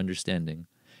deepens our understanding.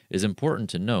 It is important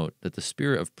to note that the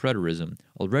spirit of preterism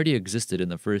already existed in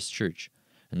the first church,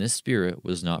 and this spirit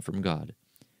was not from God.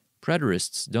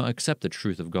 Preterists don't accept the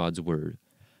truth of God's word.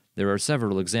 There are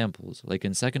several examples, like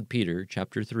in 2 Peter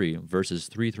chapter 3, verses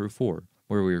 3 through 4,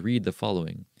 where we read the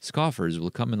following. Scoffers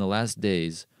will come in the last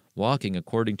days, walking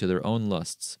according to their own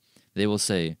lusts. They will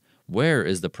say, where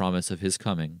is the promise of his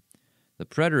coming? The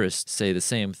preterists say the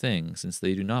same thing, since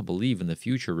they do not believe in the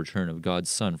future return of God's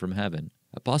Son from heaven.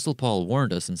 Apostle Paul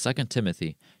warned us in 2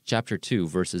 Timothy chapter 2,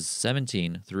 verses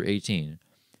 17 through 18.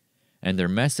 And their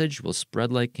message will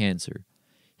spread like cancer.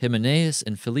 Hymenaeus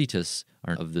and Philetus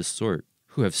are of this sort,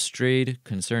 who have strayed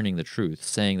concerning the truth,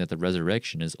 saying that the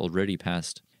resurrection is already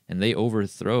past, and they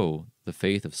overthrow the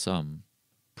faith of some.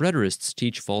 Preterists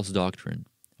teach false doctrine.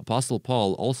 Apostle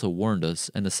Paul also warned us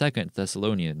in the 2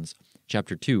 Thessalonians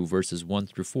chapter 2, verses 1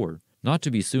 through 4, not to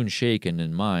be soon shaken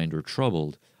in mind or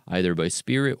troubled, either by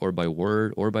spirit or by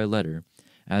word or by letter,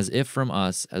 as if from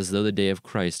us as though the day of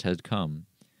Christ had come.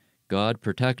 God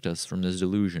protect us from this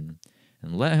delusion,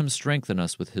 and let him strengthen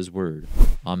us with his word.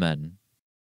 Amen.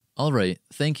 All right,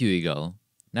 thank you, Igal.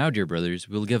 Now, dear brothers,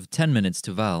 we'll give 10 minutes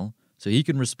to Val, so he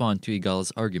can respond to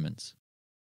Igal's arguments.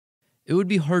 It would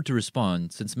be hard to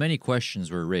respond, since many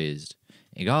questions were raised.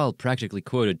 Igal practically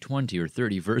quoted 20 or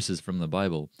 30 verses from the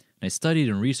Bible, and I studied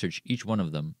and researched each one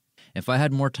of them. If I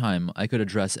had more time, I could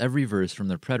address every verse from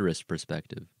the preterist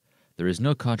perspective. There is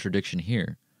no contradiction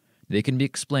here. They can be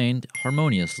explained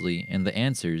harmoniously, and the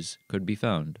answers could be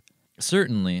found.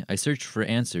 Certainly, I searched for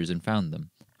answers and found them.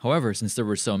 However, since there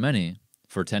were so many,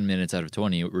 for 10 minutes out of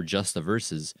 20 were just the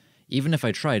verses, even if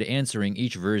I tried answering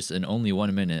each verse in only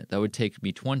 1 minute, that would take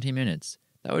me 20 minutes.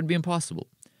 That would be impossible.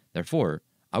 Therefore,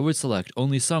 I would select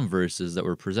only some verses that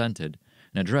were presented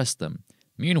and address them.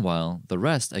 Meanwhile, the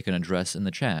rest I can address in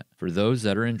the chat for those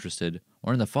that are interested,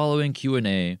 or in the following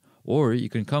Q&A, or you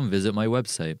can come visit my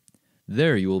website.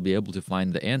 There you will be able to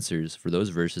find the answers for those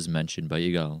verses mentioned by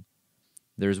Igal.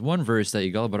 There's one verse that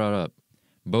Igal brought up,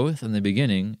 both in the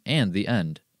beginning and the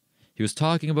end. He was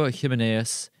talking about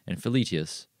Hymenaeus and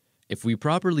Philetus. If we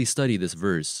properly study this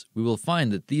verse, we will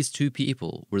find that these two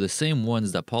people were the same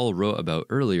ones that Paul wrote about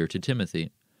earlier to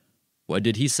Timothy. What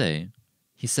did he say?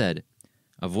 He said,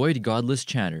 avoid godless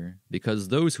chatter, because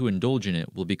those who indulge in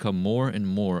it will become more and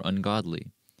more ungodly.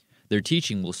 Their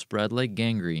teaching will spread like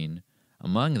gangrene.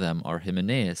 Among them are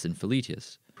Hymenaeus and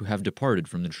Philetus, who have departed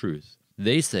from the truth.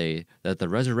 They say that the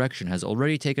resurrection has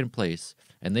already taken place,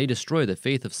 and they destroy the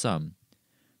faith of some.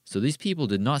 So these people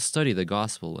did not study the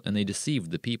gospel, and they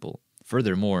deceived the people.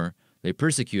 Furthermore, they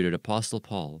persecuted Apostle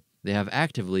Paul. They have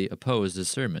actively opposed his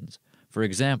sermons. For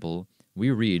example,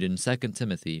 we read in 2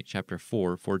 Timothy chapter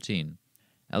 4:14.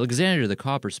 Alexander the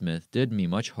coppersmith did me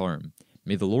much harm.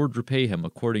 May the Lord repay him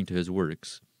according to his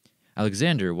works.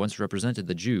 Alexander once represented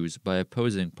the Jews by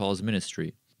opposing Paul's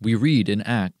ministry. We read in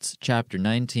Acts chapter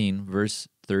 19, verse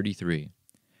 33.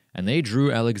 And they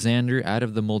drew Alexander out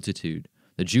of the multitude,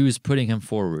 the Jews putting him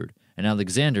forward, and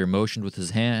Alexander motioned with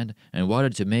his hand and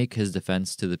wanted to make his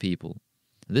defense to the people.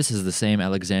 This is the same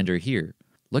Alexander here.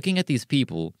 Looking at these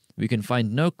people, we can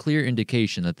find no clear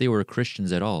indication that they were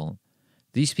Christians at all.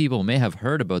 These people may have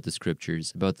heard about the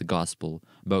scriptures, about the gospel,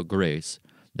 about grace.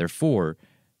 Therefore,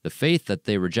 the faith that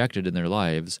they rejected in their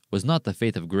lives was not the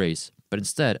faith of grace, but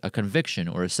instead a conviction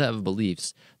or a set of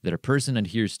beliefs that a person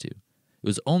adheres to. It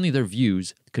was only their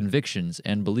views, convictions,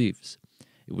 and beliefs.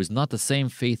 It was not the same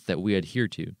faith that we adhere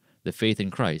to, the faith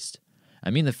in Christ.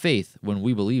 I mean the faith when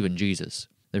we believe in Jesus.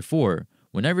 Therefore,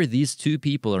 whenever these two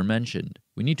people are mentioned,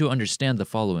 we need to understand the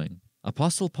following.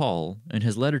 Apostle Paul, in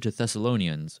his letter to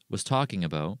Thessalonians, was talking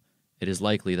about, it is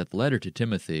likely that the letter to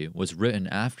Timothy was written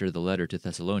after the letter to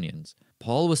Thessalonians.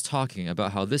 Paul was talking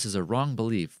about how this is a wrong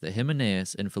belief that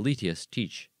Hymenaeus and Philetus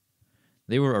teach.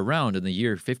 They were around in the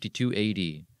year 52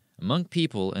 AD. Among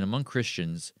people and among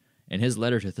Christians, in his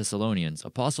letter to Thessalonians,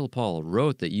 Apostle Paul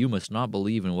wrote that you must not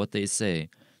believe in what they say,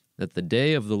 that the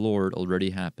day of the Lord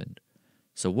already happened.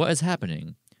 So what is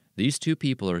happening? These two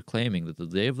people are claiming that the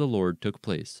day of the Lord took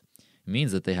place. It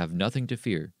means that they have nothing to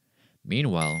fear.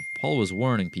 Meanwhile, Paul was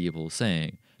warning people,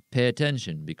 saying, pay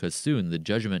attention, because soon the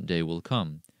judgment day will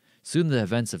come. Soon the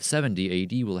events of 70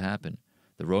 AD will happen.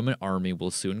 The Roman army will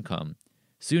soon come.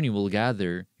 Soon you will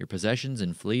gather your possessions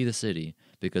and flee the city,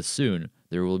 because soon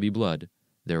there will be blood,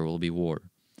 there will be war.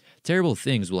 Terrible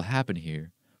things will happen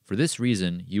here. For this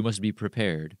reason, you must be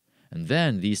prepared. And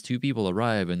then these two people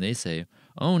arrive and they say,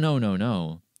 oh, no,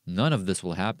 none of this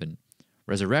will happen.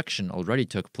 Resurrection already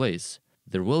took place.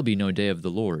 There will be no day of the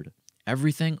Lord.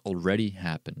 Everything already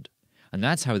happened. And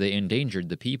that's how they endangered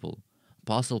the people.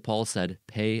 Apostle Paul said,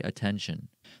 pay attention.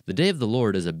 The day of the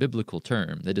Lord is a biblical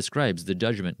term that describes the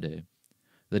judgment day.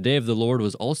 The day of the Lord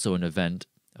was also an event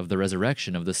of the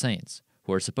resurrection of the saints,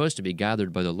 who are supposed to be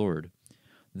gathered by the Lord.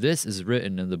 This is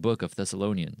written in the book of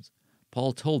Thessalonians.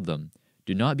 Paul told them,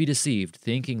 do not be deceived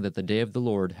thinking that the day of the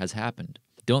Lord has happened.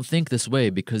 Don't think this way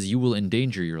because you will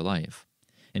endanger your life.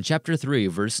 In chapter 3,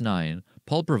 verse 9,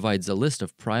 Paul provides a list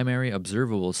of primary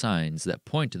observable signs that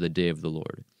point to the day of the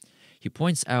Lord. He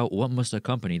points out what must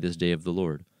accompany this day of the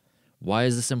Lord. Why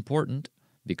is this important?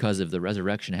 Because if the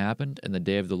resurrection happened and the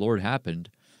day of the Lord happened,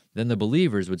 then the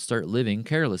believers would start living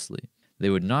carelessly. They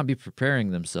would not be preparing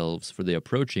themselves for the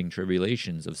approaching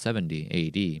tribulations of 70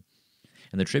 AD,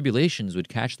 and the tribulations would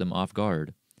catch them off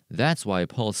guard. That's why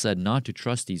Paul said not to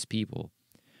trust these people.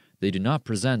 They do not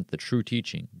present the true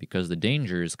teaching because the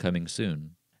danger is coming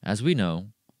soon. As we know,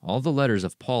 all the letters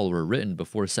of Paul were written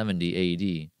before 70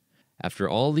 AD. After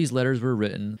all these letters were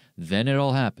written, then it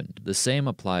all happened. The same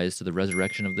applies to the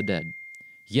resurrection of the dead.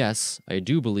 Yes, I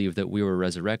do believe that we were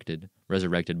resurrected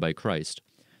by Christ.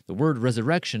 The word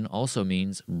resurrection also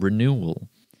means renewal.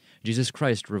 Jesus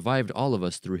Christ revived all of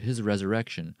us through his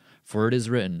resurrection, for it is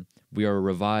written, we are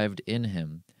revived in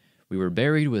him. We were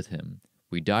buried with him,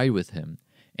 we died with him,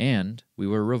 and we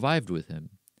were revived with him.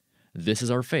 This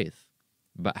is our faith.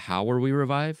 But how were we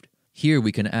revived? Here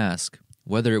we can ask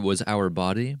whether it was our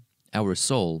body, our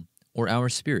soul, or our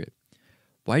spirit.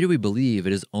 Why do we believe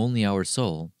it is only our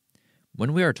soul?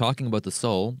 When we are talking about the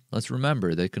soul, let's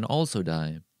remember that it can also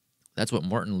die. That's what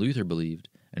Martin Luther believed,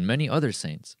 and many other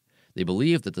saints. They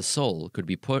believed that the soul could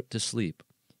be put to sleep.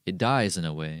 It dies in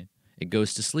a way. It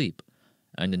goes to sleep.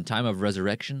 And in time of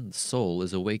resurrection, the soul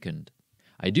is awakened.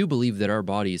 I do believe that our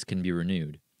bodies can be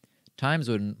renewed. Times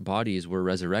when bodies were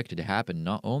resurrected happened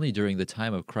not only during the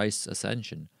time of Christ's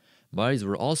ascension, bodies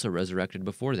were also resurrected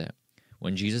before that.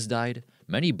 When Jesus died,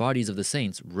 many bodies of the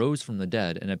saints rose from the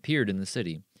dead and appeared in the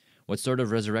city. What sort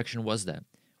of resurrection was that?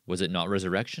 Was it not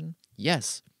resurrection?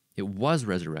 Yes, it was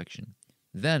resurrection.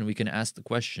 Then we can ask the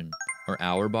question, are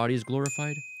our bodies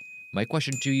glorified? My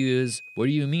question to you is, what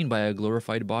do you mean by a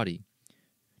glorified body?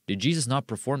 Did Jesus not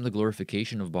perform the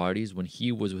glorification of bodies when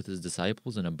he was with his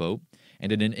disciples in a boat,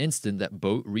 and in an instant that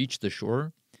boat reached the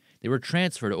shore? They were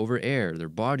transferred over air. Their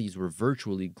bodies were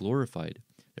virtually glorified.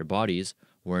 Their bodies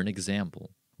were an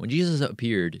example. When Jesus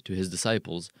appeared to his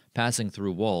disciples, passing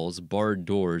through walls, barred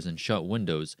doors, and shut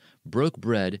windows, broke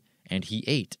bread, and he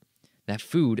ate. That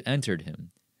food entered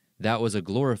him. That was a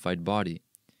glorified body.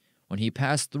 When he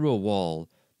passed through a wall,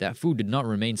 that food did not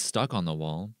remain stuck on the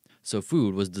wall, so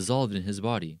food was dissolved in his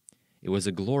body. It was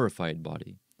a glorified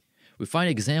body. We find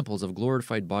examples of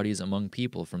glorified bodies among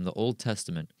people from the Old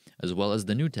Testament as well as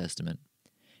the New Testament.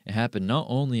 It happened not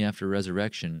only after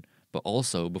resurrection, but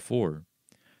also before.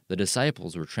 The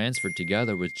disciples were transferred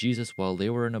together with Jesus while they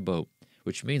were in a boat,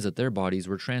 which means that their bodies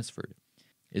were transferred.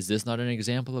 Is this not an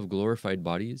example of glorified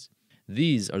bodies?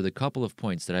 These are the couple of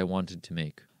points that I wanted to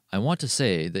make. I want to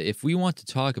say that if we want to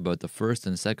talk about the first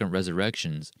and second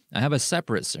resurrections, I have a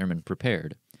separate sermon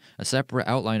prepared, a separate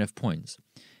outline of points.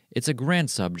 It's a grand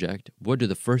subject. What do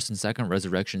the first and second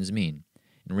resurrections mean?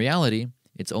 In reality,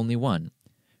 it's only one.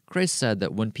 Christ said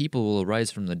that when people will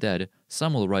arise from the dead,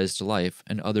 some will rise to life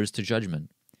and others to judgment.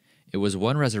 It was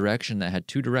one resurrection that had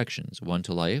two directions, one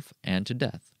to life and to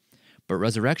death. But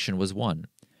resurrection was one.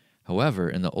 However,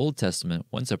 in the Old Testament,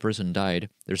 once a person died,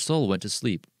 their soul went to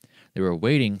sleep. They were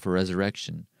waiting for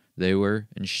resurrection. They were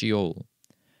in Sheol.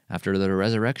 After the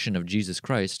resurrection of Jesus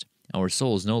Christ, our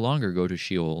souls no longer go to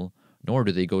Sheol, nor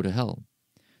do they go to hell.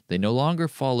 They no longer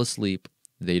fall asleep.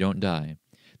 They don't die.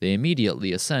 They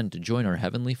immediately ascend to join our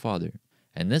Heavenly Father.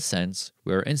 In this sense,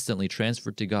 we are instantly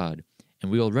transferred to God, and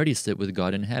we already sit with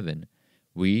God in heaven.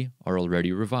 We are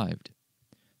already revived.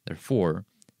 Therefore,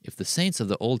 if the saints of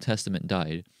the Old Testament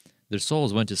died, their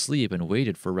souls went to sleep and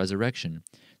waited for resurrection.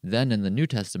 Then in the New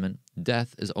Testament,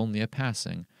 death is only a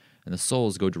passing, and the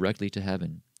souls go directly to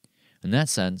heaven. In that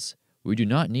sense, we do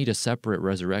not need a separate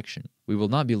resurrection. We will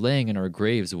not be laying in our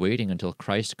graves waiting until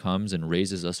Christ comes and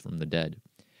raises us from the dead.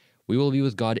 We will be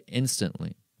with God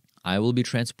instantly. I will be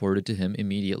transported to Him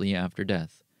immediately after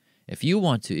death. If you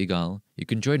want to, Igal, you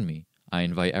can join me. I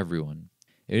invite everyone.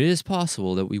 It is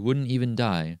possible that we wouldn't even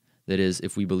die, that is,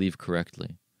 if we believe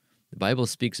correctly. The Bible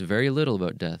speaks very little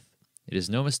about death. It is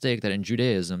no mistake that in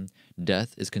Judaism,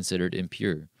 death is considered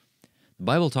impure. The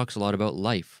Bible talks a lot about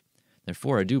life.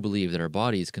 Therefore, I do believe that our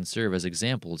bodies can serve as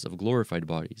examples of glorified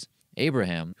bodies.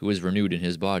 Abraham, who was renewed in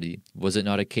his body, was it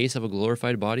not a case of a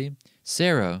glorified body?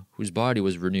 Sarah, whose body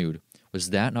was renewed, was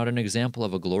that not an example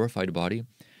of a glorified body?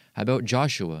 How about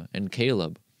Joshua and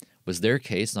Caleb? Was their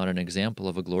case not an example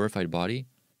of a glorified body?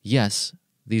 Yes,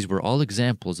 these were all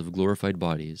examples of glorified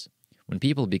bodies. When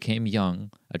people became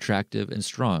young, attractive, and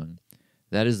strong,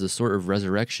 that is the sort of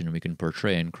resurrection we can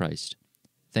portray in Christ.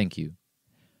 Thank you.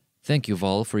 Thank you,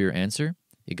 Val, for your answer.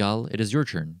 Igal, it is your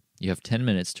turn. You have 10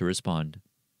 minutes to respond.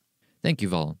 Thank you,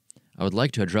 Val. I would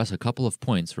like to address a couple of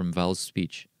points from Val's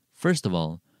speech. First of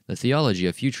all, the theology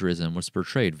of futurism was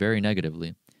portrayed very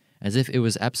negatively, as if it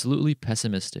was absolutely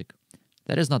pessimistic.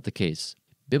 That is not the case.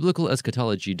 Biblical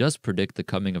eschatology does predict the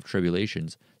coming of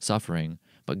tribulations, suffering,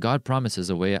 but God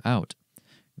promises a way out.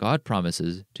 God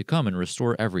promises to come and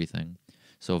restore everything.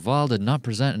 So Val did not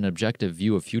present an objective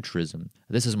view of futurism.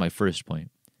 This is my first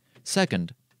point.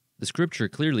 Second, the scripture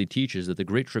clearly teaches that the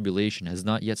Great Tribulation has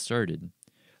not yet started.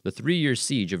 The 3-year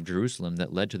siege of Jerusalem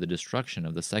that led to the destruction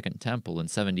of the Second Temple in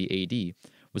 70 AD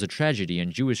was a tragedy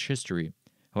in Jewish history.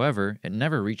 However, it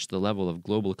never reached the level of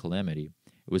global calamity.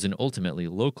 It was an ultimately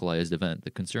localized event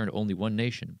that concerned only one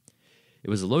nation. It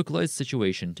was a localized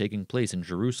situation taking place in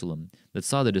Jerusalem that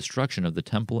saw the destruction of the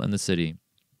temple and the city.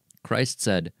 Christ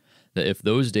said that if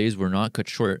those days were not cut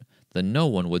short, then no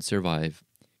one would survive.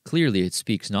 Clearly, it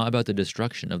speaks not about the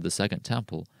destruction of the Second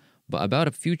Temple, but about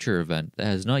a future event that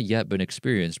has not yet been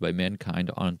experienced by mankind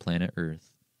on planet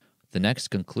Earth. The next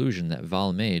conclusion that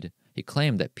Val made, he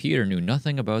claimed that Peter knew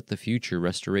nothing about the future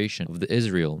restoration of the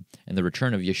Israel and the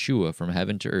return of Yeshua from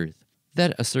heaven to earth.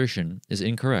 That assertion is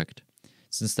incorrect.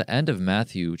 Since the end of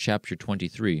Matthew chapter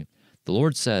 23, the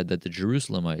Lord said that the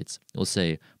Jerusalemites will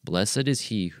say, "Blessed is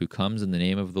he who comes in the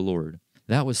name of the Lord."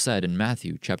 That was said in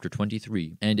Matthew chapter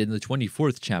 23, and in the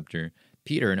 24th chapter,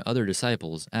 Peter and other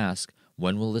disciples ask,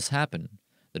 when will this happen?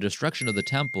 The destruction of the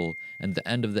temple and the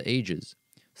end of the ages.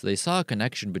 So they saw a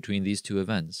connection between these two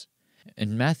events.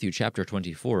 In Matthew chapter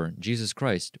 24, Jesus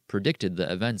Christ predicted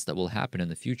the events that will happen in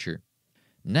the future.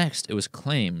 Next, it was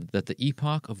claimed that the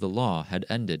epoch of the law had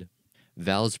ended.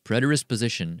 Val's preterist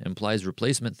position implies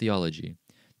replacement theology.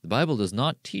 The Bible does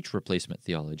not teach replacement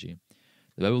theology.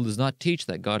 The Bible does not teach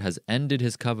that God has ended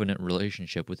his covenant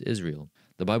relationship with Israel.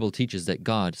 The Bible teaches that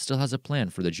God still has a plan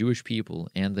for the Jewish people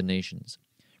and the nations.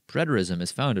 Preterism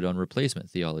is founded on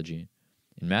replacement theology.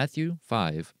 In Matthew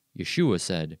 5, Yeshua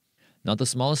said, "Not the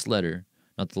smallest letter,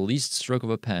 not the least stroke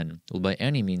of a pen, will by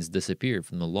any means disappear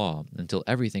from the law until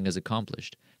everything is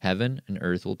accomplished. Heaven and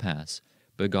earth will pass,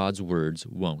 but God's words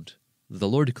won't." The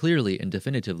Lord clearly and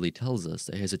definitively tells us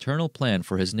that his eternal plan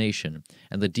for his nation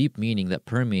and the deep meaning that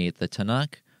permeate the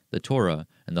Tanakh, the Torah,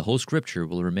 and the whole Scripture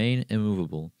will remain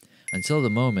immovable until the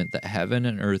moment that heaven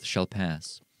and earth shall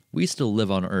pass. We still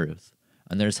live on earth,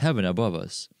 and there's heaven above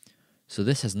us. So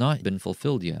this has not been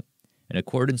fulfilled yet. In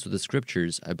accordance with the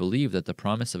Scriptures, I believe that the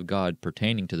promise of God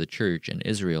pertaining to the Church and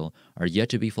Israel are yet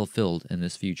to be fulfilled in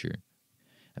this future.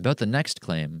 About the next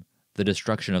claim, the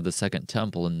destruction of the Second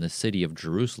Temple in the city of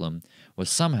Jerusalem was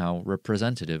somehow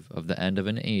representative of the end of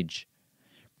an age.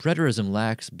 Preterism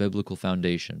lacks biblical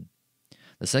foundation.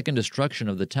 The second destruction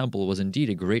of the temple was indeed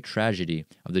a great tragedy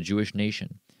of the Jewish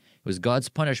nation. It was God's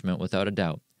punishment without a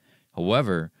doubt.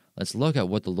 However, let's look at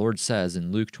what the Lord says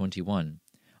in Luke 21.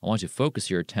 I want to focus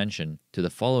your attention to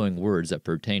the following words that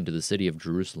pertain to the city of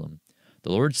Jerusalem.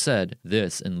 The Lord said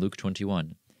this in Luke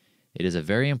 21, It is a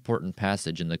very important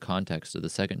passage in the context of the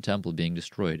Second Temple being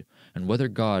destroyed, and whether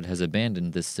God has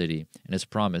abandoned this city and his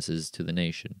promises to the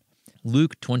nation.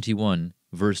 Luke 21,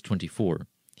 verse 24.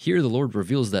 Here the Lord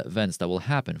reveals the events that will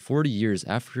happen 40 years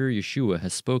after Yeshua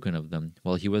has spoken of them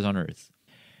while he was on earth.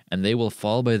 And they will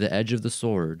fall by the edge of the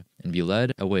sword and be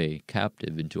led away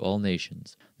captive into all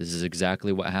nations. This is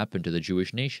exactly what happened to the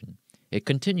Jewish nation. It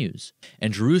continues,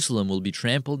 and Jerusalem will be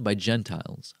trampled by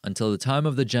Gentiles until the time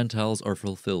of the Gentiles are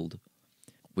fulfilled.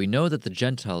 We know that the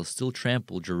Gentiles still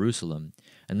trample Jerusalem,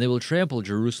 and they will trample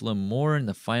Jerusalem more in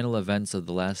the final events of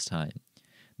the last time.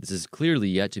 This is clearly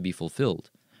yet to be fulfilled,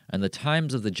 and the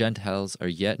times of the Gentiles are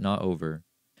yet not over.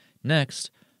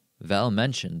 Next, Val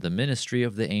mentioned the ministry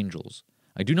of the angels.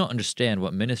 I do not understand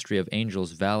what ministry of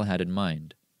angels Val had in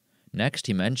mind. Next,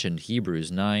 he mentioned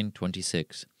Hebrews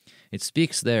 9:26. It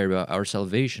speaks there about our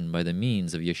salvation by the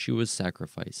means of Yeshua's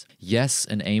sacrifice. Yes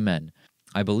and amen.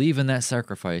 I believe in that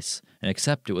sacrifice and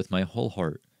accept it with my whole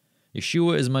heart.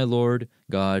 Yeshua is my Lord,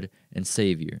 God, and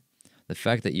Savior. The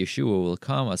fact that Yeshua will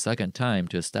come a second time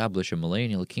to establish a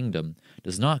millennial kingdom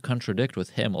does not contradict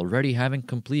with him already having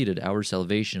completed our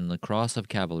salvation on the cross of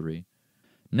Calvary.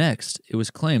 Next, it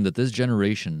was claimed that this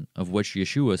generation, of which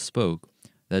Yeshua spoke,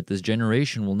 that this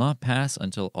generation will not pass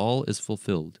until all is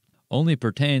fulfilled, only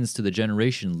pertains to the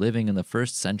generation living in the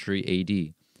 1st century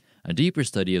A.D. A deeper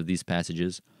study of these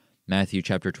passages, Matthew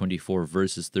chapter 24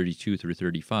 verses 32 through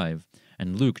 35,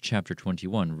 and Luke chapter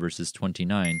 21 verses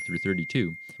 29 through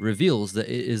 32, reveals that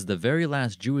it is the very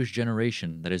last Jewish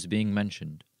generation that is being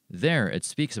mentioned. There it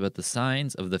speaks about the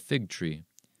signs of the fig tree.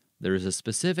 There is a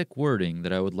specific wording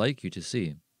that I would like you to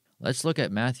see. Let's look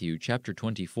at Matthew chapter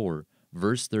 24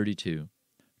 verse 32.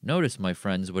 Notice, my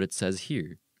friends, what it says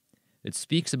here. It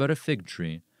speaks about a fig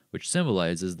tree, which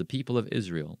symbolizes the people of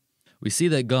Israel. We see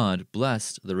that God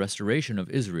blessed the restoration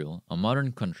of Israel, a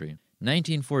modern country.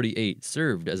 1948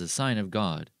 served as a sign of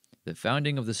God, the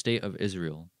founding of the state of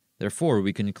Israel. Therefore,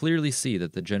 we can clearly see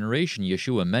that the generation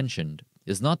Yeshua mentioned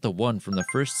is not the one from the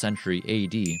 1st century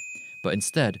A.D., but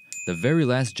instead the very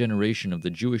last generation of the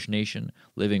Jewish nation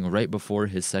living right before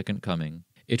his second coming.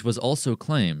 It was also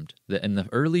claimed that in the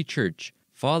early church,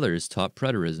 fathers taught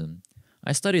preterism.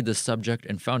 I studied this subject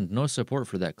and found no support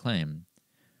for that claim.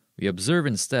 We observe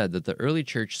instead that the early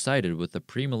church sided with the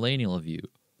premillennial view.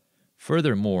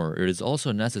 Furthermore, it is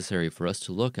also necessary for us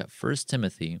to look at 1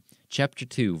 Timothy chapter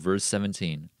 2, verse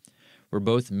 17, where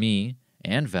both me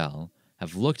and Val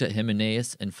have looked at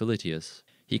Hymenaeus and Philetus.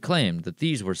 He claimed that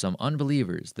these were some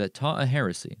unbelievers that taught a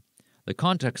heresy. The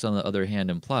context, on the other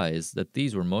hand, implies that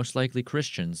these were most likely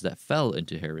Christians that fell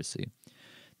into heresy.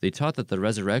 They taught that the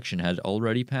resurrection had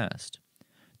already passed.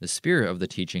 The spirit of the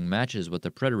teaching matches what the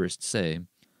preterists say,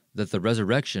 that the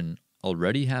resurrection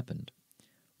already happened.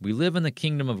 We live in the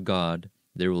kingdom of God.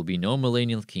 There will be no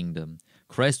millennial kingdom.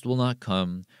 Christ will not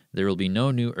come. There will be no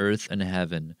new earth and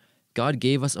heaven. God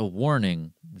gave us a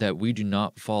warning that we do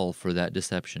not fall for that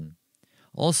deception.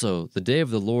 Also, the day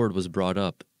of the Lord was brought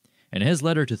up. In his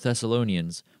letter to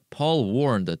Thessalonians, Paul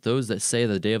warned that those that say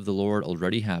the day of the Lord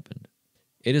already happened.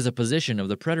 It is a position of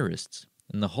the preterists,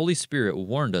 and the Holy Spirit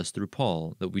warned us through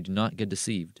Paul that we do not get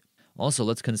deceived. Also,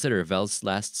 let's consider Val's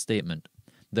last statement,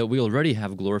 that we already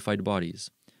have glorified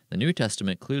bodies. The New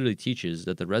Testament clearly teaches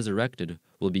that the resurrected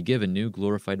will be given new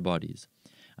glorified bodies.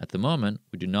 At the moment,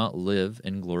 we do not live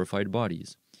in glorified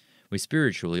bodies. We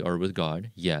spiritually are with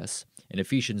God, yes. In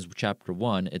Ephesians chapter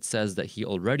 1, it says that he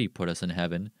already put us in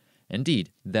heaven.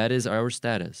 Indeed, that is our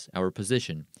status, our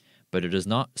position, but it does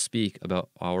not speak about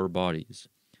our bodies.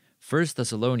 1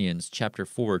 Thessalonians chapter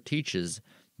 4 teaches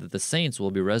that the saints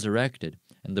will be resurrected,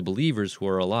 and the believers who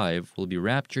are alive will be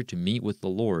raptured to meet with the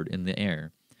Lord in the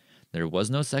air. There was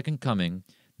no second coming,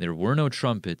 there were no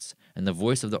trumpets, and the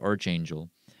voice of the archangel,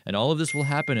 and all of this will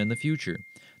happen in the future.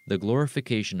 The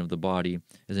glorification of the body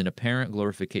is an apparent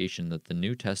glorification that the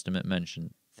New Testament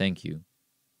mentioned. Thank you.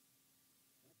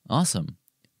 Awesome.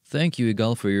 Thank you,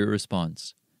 Igal, for your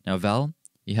response. Now, Val,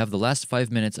 you have the last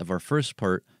 5 minutes of our first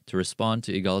part to respond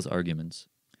to Igal's arguments.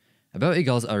 About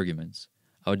Igal's arguments,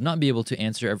 I would not be able to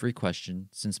answer every question,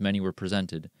 since many were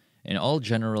presented, in all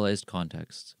generalized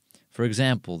contexts. For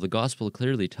example, the Gospel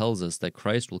clearly tells us that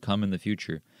Christ will come in the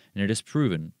future, and it is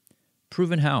proven.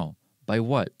 Proven how? By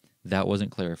what? That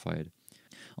wasn't clarified.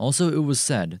 Also, it was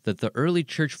said that the early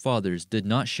church fathers did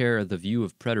not share the view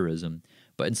of preterism,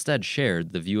 but instead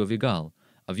shared the view of Igal,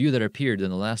 a view that appeared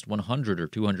in the last 100 or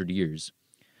 200 years.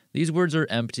 These words are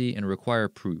empty and require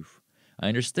proof. I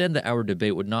understand that our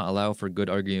debate would not allow for good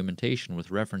argumentation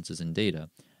with references and data,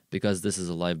 because this is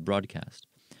a live broadcast.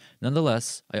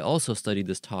 Nonetheless, I also studied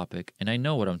this topic, and I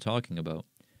know what I'm talking about.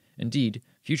 Indeed,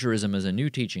 futurism is a new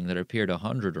teaching that appeared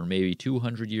 100 or maybe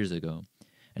 200 years ago.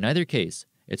 In either case,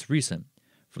 it's recent,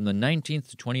 from the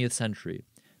 19th to 20th century.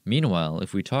 Meanwhile,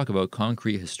 if we talk about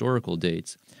concrete historical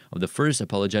dates of the first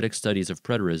apologetic studies of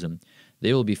preterism,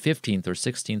 they will be 15th or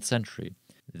 16th century.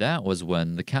 That was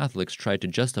when the Catholics tried to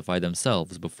justify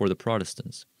themselves before the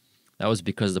Protestants. That was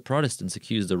because the Protestants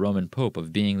accused the Roman Pope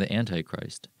of being the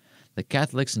Antichrist. The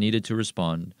Catholics needed to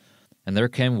respond, and there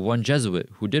came one Jesuit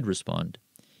who did respond.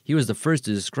 He was the first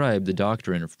to describe the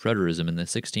doctrine of preterism in the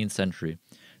 16th century.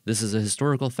 This is a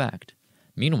historical fact.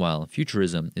 Meanwhile,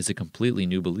 futurism is a completely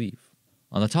new belief.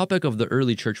 On the topic of the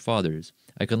early church fathers,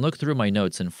 I can look through my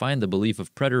notes and find the belief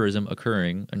of preterism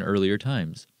occurring in earlier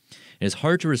times. It is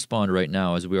hard to respond right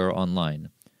now as we are online.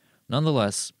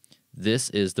 Nonetheless, this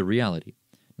is the reality.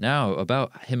 Now,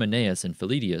 about Hymenaeus and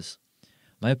Philetus,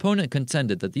 my opponent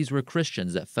contended that these were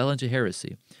Christians that fell into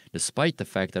heresy, despite the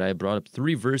fact that I brought up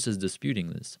 3 verses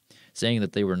disputing this, saying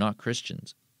that they were not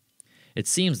Christians. It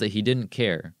seems that he didn't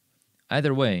care.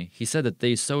 Either way, he said that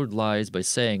they sowed lies by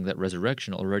saying that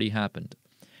resurrection already happened.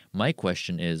 My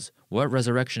question is, what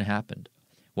resurrection happened?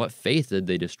 What faith did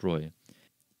they destroy?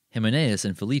 Hymenaeus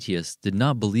and Philetus did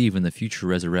not believe in the future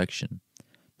resurrection.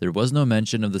 There was no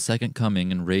mention of the second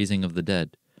coming and raising of the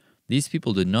dead. These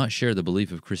people did not share the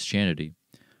belief of Christianity.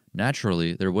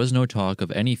 Naturally, there was no talk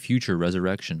of any future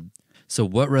resurrection. So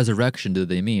what resurrection did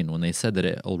they mean when they said that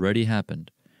it already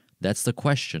happened? That's the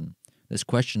question. This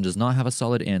question does not have a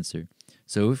solid answer.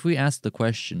 So if we ask the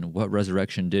question, what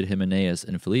resurrection did Hymenaeus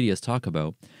and Philetus talk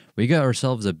about, we get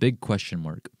ourselves a big question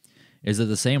mark. Is it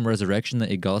the same resurrection that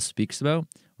Igal speaks about,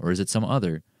 or is it some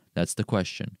other? That's the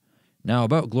question. Now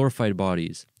about glorified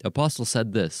bodies, the apostle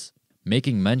said this,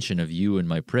 making mention of you in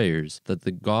my prayers, that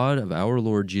the God of our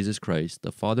Lord Jesus Christ,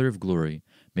 the Father of glory,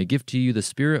 may give to you the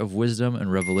spirit of wisdom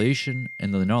and revelation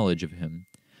and the knowledge of him,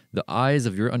 the eyes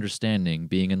of your understanding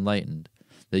being enlightened,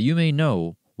 that you may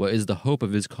know what is the hope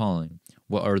of his calling,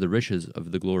 what are the riches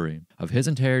of the glory of his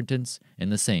inheritance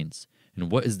in the saints,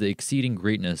 and what is the exceeding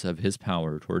greatness of his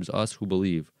power towards us who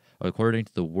believe, according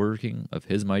to the working of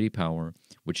his mighty power,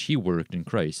 which he worked in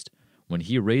Christ, when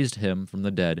he raised him from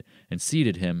the dead and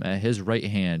seated him at his right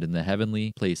hand in the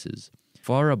heavenly places,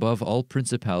 far above all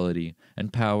principality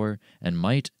and power and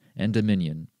might and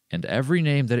dominion, and every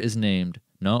name that is named,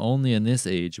 not only in this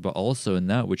age, but also in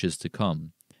that which is to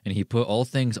come. And he put all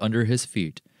things under his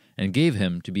feet, and gave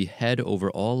him to be head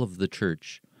over all of the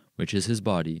church, which is his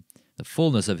body, the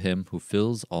fullness of him who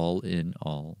fills all in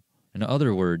all. In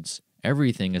other words,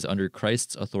 everything is under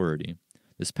Christ's authority.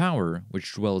 This power,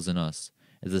 which dwells in us,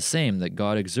 is the same that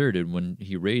God exerted when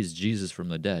he raised Jesus from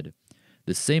the dead.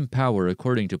 The same power,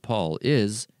 according to Paul,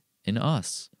 is in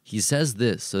us. He says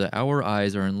this so that our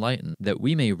eyes are enlightened, that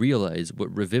we may realize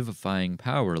what revivifying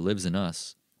power lives in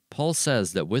us. Paul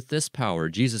says that with this power,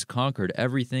 Jesus conquered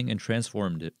everything and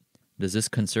transformed it. Does this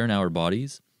concern our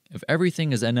bodies? If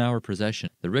everything is in our possession,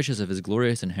 the riches of his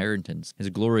glorious inheritance, his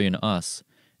glory in us,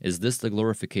 is this the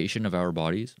glorification of our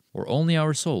bodies, or only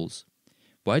our souls?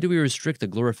 Why do we restrict the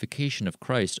glorification of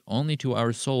Christ only to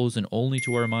our souls and only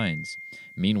to our minds?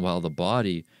 Meanwhile, the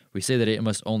body, we say that it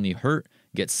must only hurt,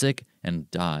 get sick, and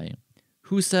die.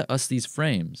 Who set us these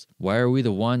frames? Why are we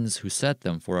the ones who set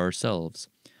them for ourselves?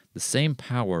 The same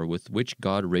power with which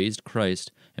God raised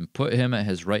Christ and put him at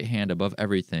his right hand above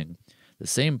everything, the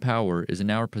same power is in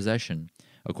our possession,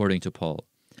 according to Paul.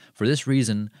 For this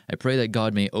reason, I pray that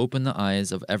God may open the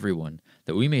eyes of everyone,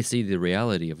 that we may see the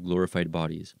reality of glorified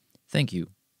bodies. Thank you.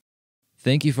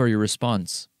 Thank you for your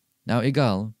response. Now,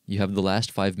 Igal, you have the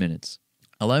last 5 minutes.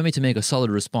 Allow me to make a solid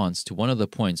response to one of the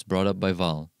points brought up by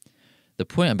Val, the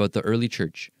point about the early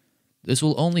church. This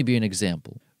will only be an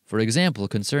example. For example,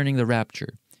 concerning the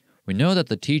rapture. We know that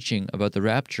the teaching about the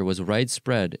rapture was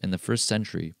widespread in the first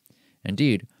century.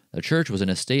 Indeed, the church was in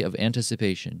a state of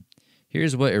anticipation.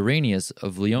 Here's what Irenaeus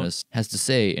of Lyons has to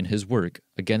say in his work,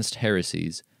 Against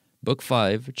Heresies, Book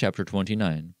 5, Chapter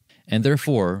 29. And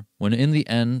therefore, when in the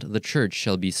end the church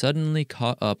shall be suddenly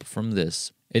caught up from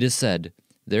this, it is said,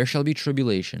 there shall be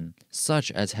tribulation,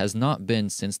 such as has not been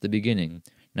since the beginning,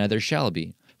 neither shall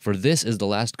be. For this is the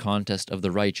last contest of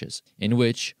the righteous, in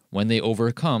which, when they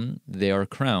overcome, they are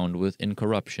crowned with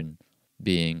incorruption,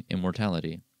 being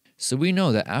immortality. So we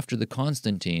know that after the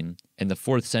Constantine, in the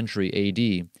 4th century AD,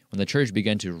 when the church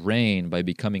began to reign by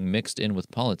becoming mixed in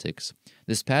with politics,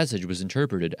 this passage was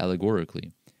interpreted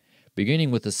allegorically.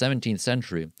 Beginning with the 17th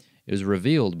century, it was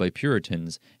revealed by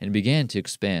Puritans and began to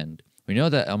expand. We know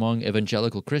that among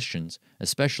evangelical Christians,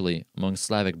 especially among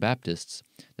Slavic Baptists,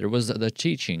 there was the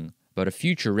teaching about a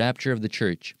future rapture of the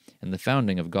church and the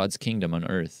founding of God's kingdom on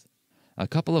earth. A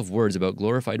couple of words about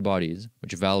glorified bodies,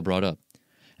 which Val brought up.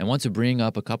 I want to bring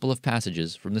up a couple of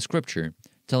passages from the Scripture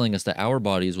telling us that our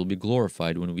bodies will be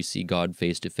glorified when we see God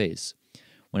face to face,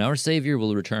 when our Savior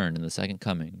will return in the second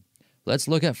coming. Let's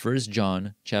look at 1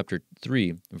 John chapter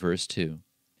 3, verse 2.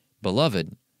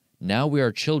 Beloved, now we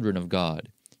are children of God,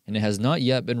 and it has not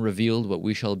yet been revealed what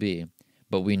we shall be.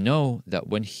 But we know that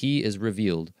when He is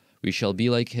revealed, we shall be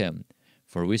like Him,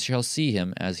 for we shall see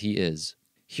Him as He is.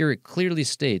 Here it clearly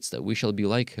states that we shall be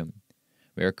like Him.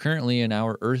 We are currently in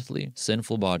our earthly,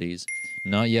 sinful bodies,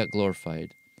 not yet glorified.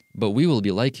 But we will be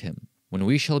like Him, when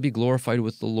we shall be glorified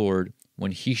with the Lord,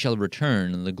 when He shall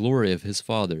return in the glory of His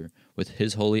Father with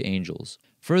His holy angels.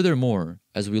 Furthermore,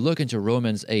 as we look into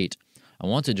Romans 8, I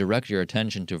want to direct your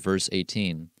attention to verse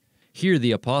 18. Here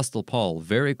the Apostle Paul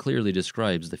very clearly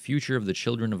describes the future of the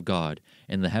children of God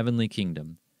in the heavenly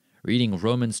kingdom. Reading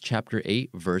Romans chapter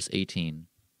 8, verse 18.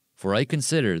 For I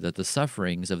consider that the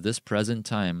sufferings of this present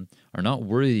time are not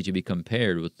worthy to be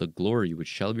compared with the glory which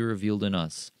shall be revealed in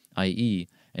us, i.e.,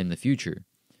 in the future.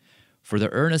 For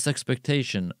the earnest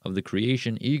expectation of the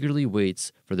creation eagerly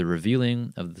waits for the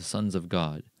revealing of the sons of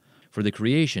God. For the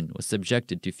creation was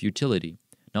subjected to futility,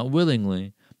 not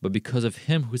willingly, but because of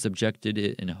Him who subjected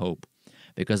it in hope,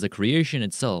 because the creation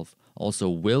itself also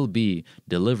will be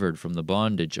delivered from the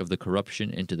bondage of the corruption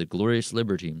into the glorious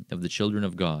liberty of the children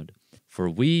of God. For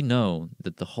we know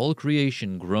that the whole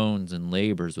creation groans and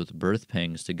labors with birth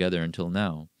pangs together until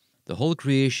now, the whole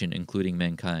creation including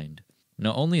mankind.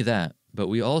 Not only that, but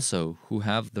we also, who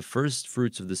have the first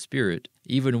fruits of the Spirit,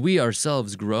 even we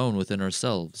ourselves groan within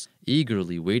ourselves,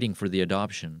 eagerly waiting for the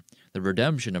adoption, the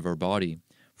redemption of our body,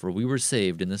 for we were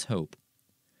saved in this hope.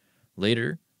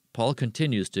 Later, Paul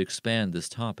continues to expand this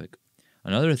topic.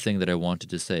 Another thing that I wanted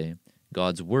to say,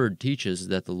 God's Word teaches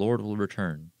that the Lord will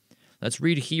return. Let's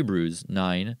read Hebrews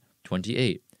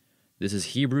 9:28. This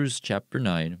is Hebrews chapter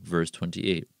 9, verse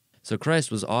 28. So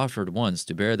Christ was offered once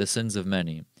to bear the sins of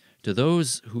many. To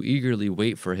those who eagerly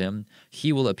wait for Him,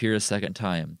 He will appear a second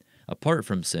time, apart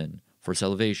from sin, for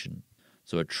salvation.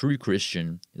 So a true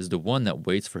Christian is the one that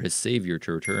waits for his Savior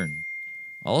to return.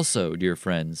 Also, dear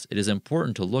friends, it is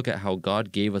important to look at how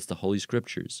God gave us the Holy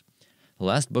Scriptures. The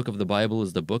last book of the Bible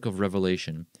is the book of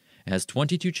Revelation. It has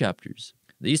 22 chapters.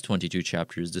 These 22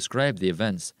 chapters describe the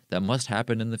events that must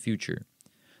happen in the future: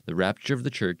 the rapture of the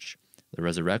church, the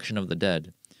resurrection of the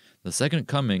dead, the second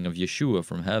coming of Yeshua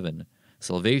from heaven,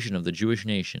 salvation of the Jewish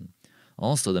nation,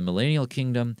 also the millennial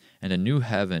kingdom and a new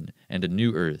heaven and a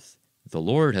new earth. The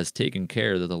Lord has taken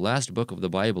care that the last book of the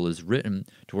Bible is written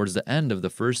towards the end of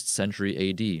the 1st century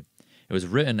A.D. It was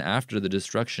written after the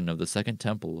destruction of the Second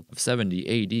Temple of 70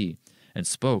 A.D. and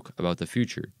spoke about the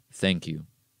future. Thank you.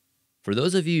 For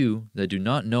those of you that do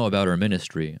not know about our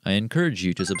ministry, I encourage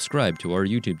you to subscribe to our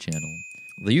YouTube channel.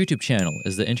 The YouTube channel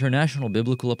is the International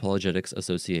Biblical Apologetics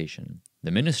Association. The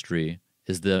ministry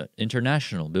is the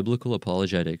International Biblical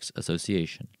Apologetics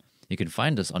Association. You can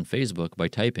find us on Facebook by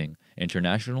typing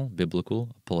International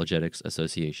Biblical Apologetics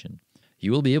Association.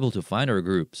 You will be able to find our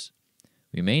groups.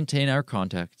 We maintain our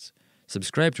contacts.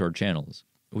 Subscribe to our channels.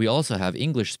 We also have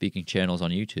English-speaking channels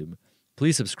on YouTube.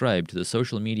 Please subscribe to the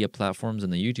social media platforms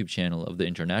and the YouTube channel of the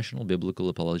International Biblical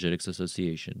Apologetics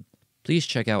Association. Please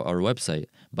check out our website,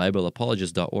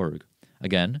 BibleApologist.org.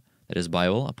 Again, that is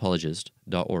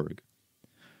BibleApologist.org.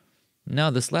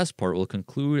 Now, this last part will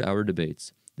conclude our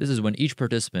debates. This is when each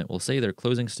participant will say their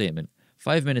closing statement,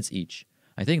 5 minutes each.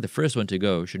 I think the first one to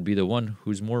go should be the one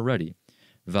who's more ready.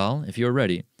 Val, if you're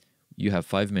ready, you have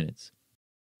 5 minutes.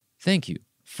 Thank you.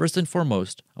 First and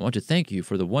foremost, I want to thank you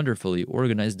for the wonderfully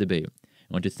organized debate.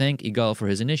 I want to thank Igal for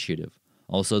his initiative.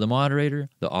 Also the moderator,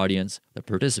 the audience, the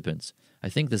participants. I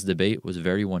think this debate was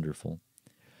very wonderful.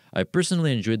 I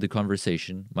personally enjoyed the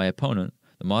conversation, my opponent,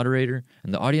 the moderator,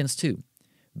 and the audience too.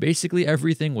 Basically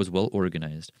everything was well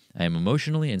organized. I am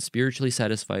emotionally and spiritually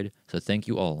satisfied, so thank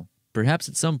you all. Perhaps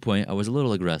at some point I was a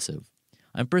little aggressive.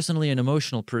 I'm personally an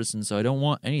emotional person, so I don't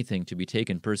want anything to be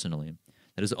taken personally.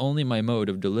 That is only my mode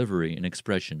of delivery and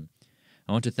expression.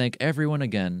 I want to thank everyone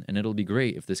again, and it'll be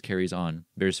great if this carries on,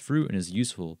 bears fruit, and is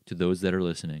useful to those that are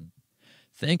listening.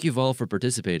 Thank you, Val, for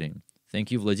participating.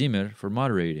 Thank you, Vladimir, for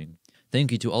moderating.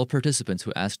 Thank you to all participants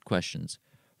who asked questions.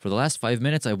 For the last 5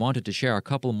 minutes, I wanted to share a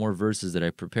couple more verses that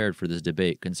I prepared for this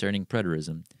debate concerning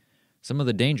preterism. Some of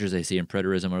the dangers I see in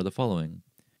preterism are the following.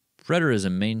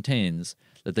 Preterism maintains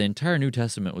that the entire New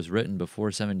Testament was written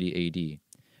before 70 A.D.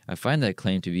 I find that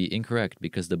claim to be incorrect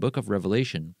because the book of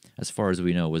Revelation, as far as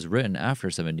we know, was written after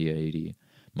 70 A.D.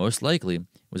 Most likely, it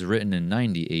was written in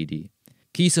 90 A.D.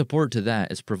 Key support to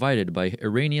that is provided by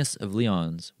Irenaeus of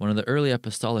Lyons, one of the early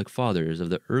apostolic fathers of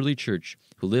the early church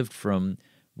who lived from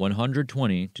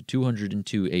 120 to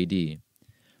 202 A.D.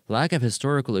 Lack of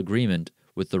historical agreement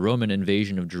With the Roman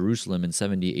invasion of Jerusalem in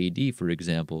 70 AD, for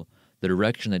example, the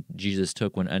direction that Jesus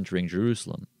took when entering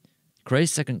Jerusalem.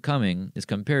 Christ's second coming is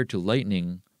compared to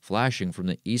lightning flashing from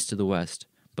the east to the west,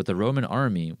 but the Roman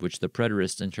army, which the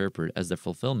preterists interpret as the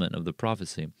fulfillment of the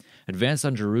prophecy, advanced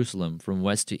on Jerusalem from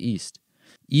west to east.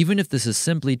 Even if this is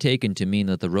simply taken to mean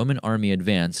that the Roman army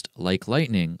advanced like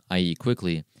lightning, i.e.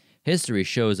 quickly, history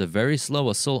shows a very slow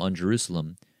assault on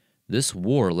Jerusalem. This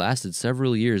war lasted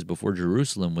several years before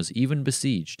Jerusalem was even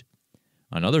besieged.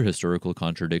 Another historical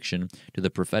contradiction to the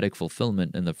prophetic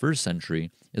fulfillment in the first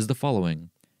century is the following.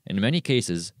 In many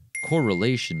cases,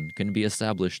 correlation can be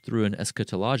established through an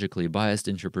eschatologically biased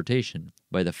interpretation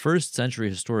by the first century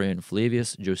historian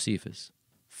Flavius Josephus.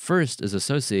 First is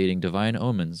associating divine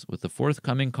omens with the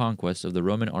forthcoming conquest of the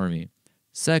Roman army.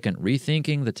 Second,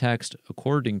 rethinking the text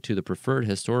according to the preferred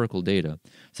historical data,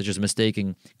 such as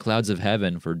mistaking clouds of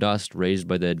heaven for dust raised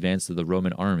by the advance of the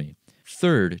Roman army.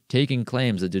 Third, taking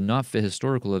claims that did not fit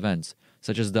historical events,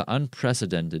 such as the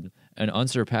unprecedented and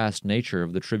unsurpassed nature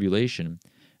of the tribulation,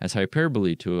 as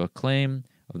hyperbole to a claim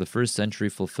of the first century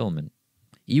fulfillment.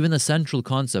 Even the central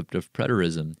concept of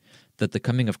preterism, that the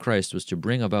coming of Christ was to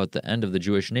bring about the end of the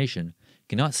Jewish nation,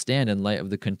 cannot stand in light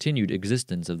of the continued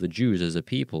existence of the Jews as a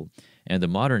people and the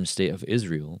modern state of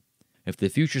Israel. If the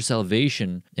future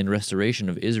salvation and restoration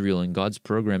of Israel in God's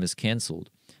program is cancelled,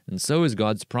 then so is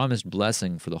God's promised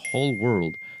blessing for the whole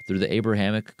world through the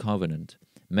Abrahamic covenant,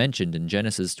 mentioned in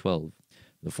Genesis 12.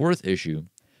 The fourth issue,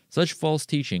 such false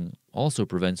teaching also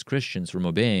prevents Christians from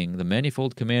obeying the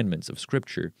manifold commandments of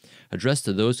Scripture addressed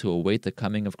to those who await the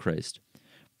coming of Christ.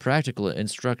 Practical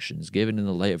instructions given in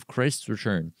the light of Christ's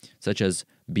return, such as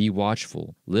be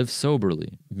watchful, live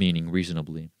soberly, meaning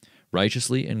reasonably,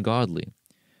 righteously and godly.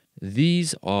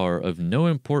 These are of no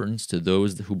importance to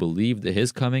those who believe that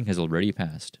his coming has already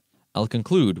passed. I'll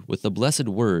conclude with the blessed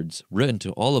words written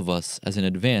to all of us as an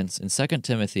advance in 2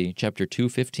 Timothy chapter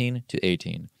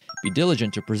 2:15-18. Be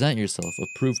diligent to present yourself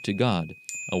approved to God,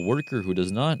 a worker who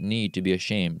does not need to be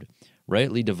ashamed,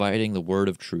 rightly dividing the word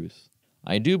of truth.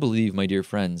 I do believe, my dear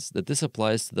friends, that this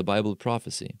applies to the Bible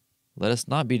prophecy. Let us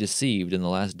not be deceived in the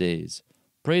last days.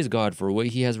 Praise God for what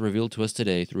he has revealed to us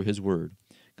today through his word.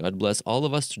 God bless all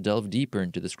of us to delve deeper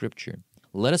into the Scripture.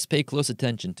 Let us pay close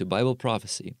attention to Bible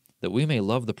prophecy, that we may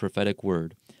love the prophetic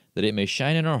word, that it may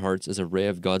shine in our hearts as a ray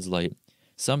of God's light,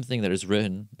 something that is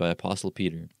written by Apostle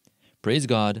Peter. Praise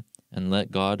God, and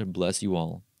let God bless you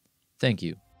all. Thank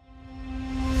you.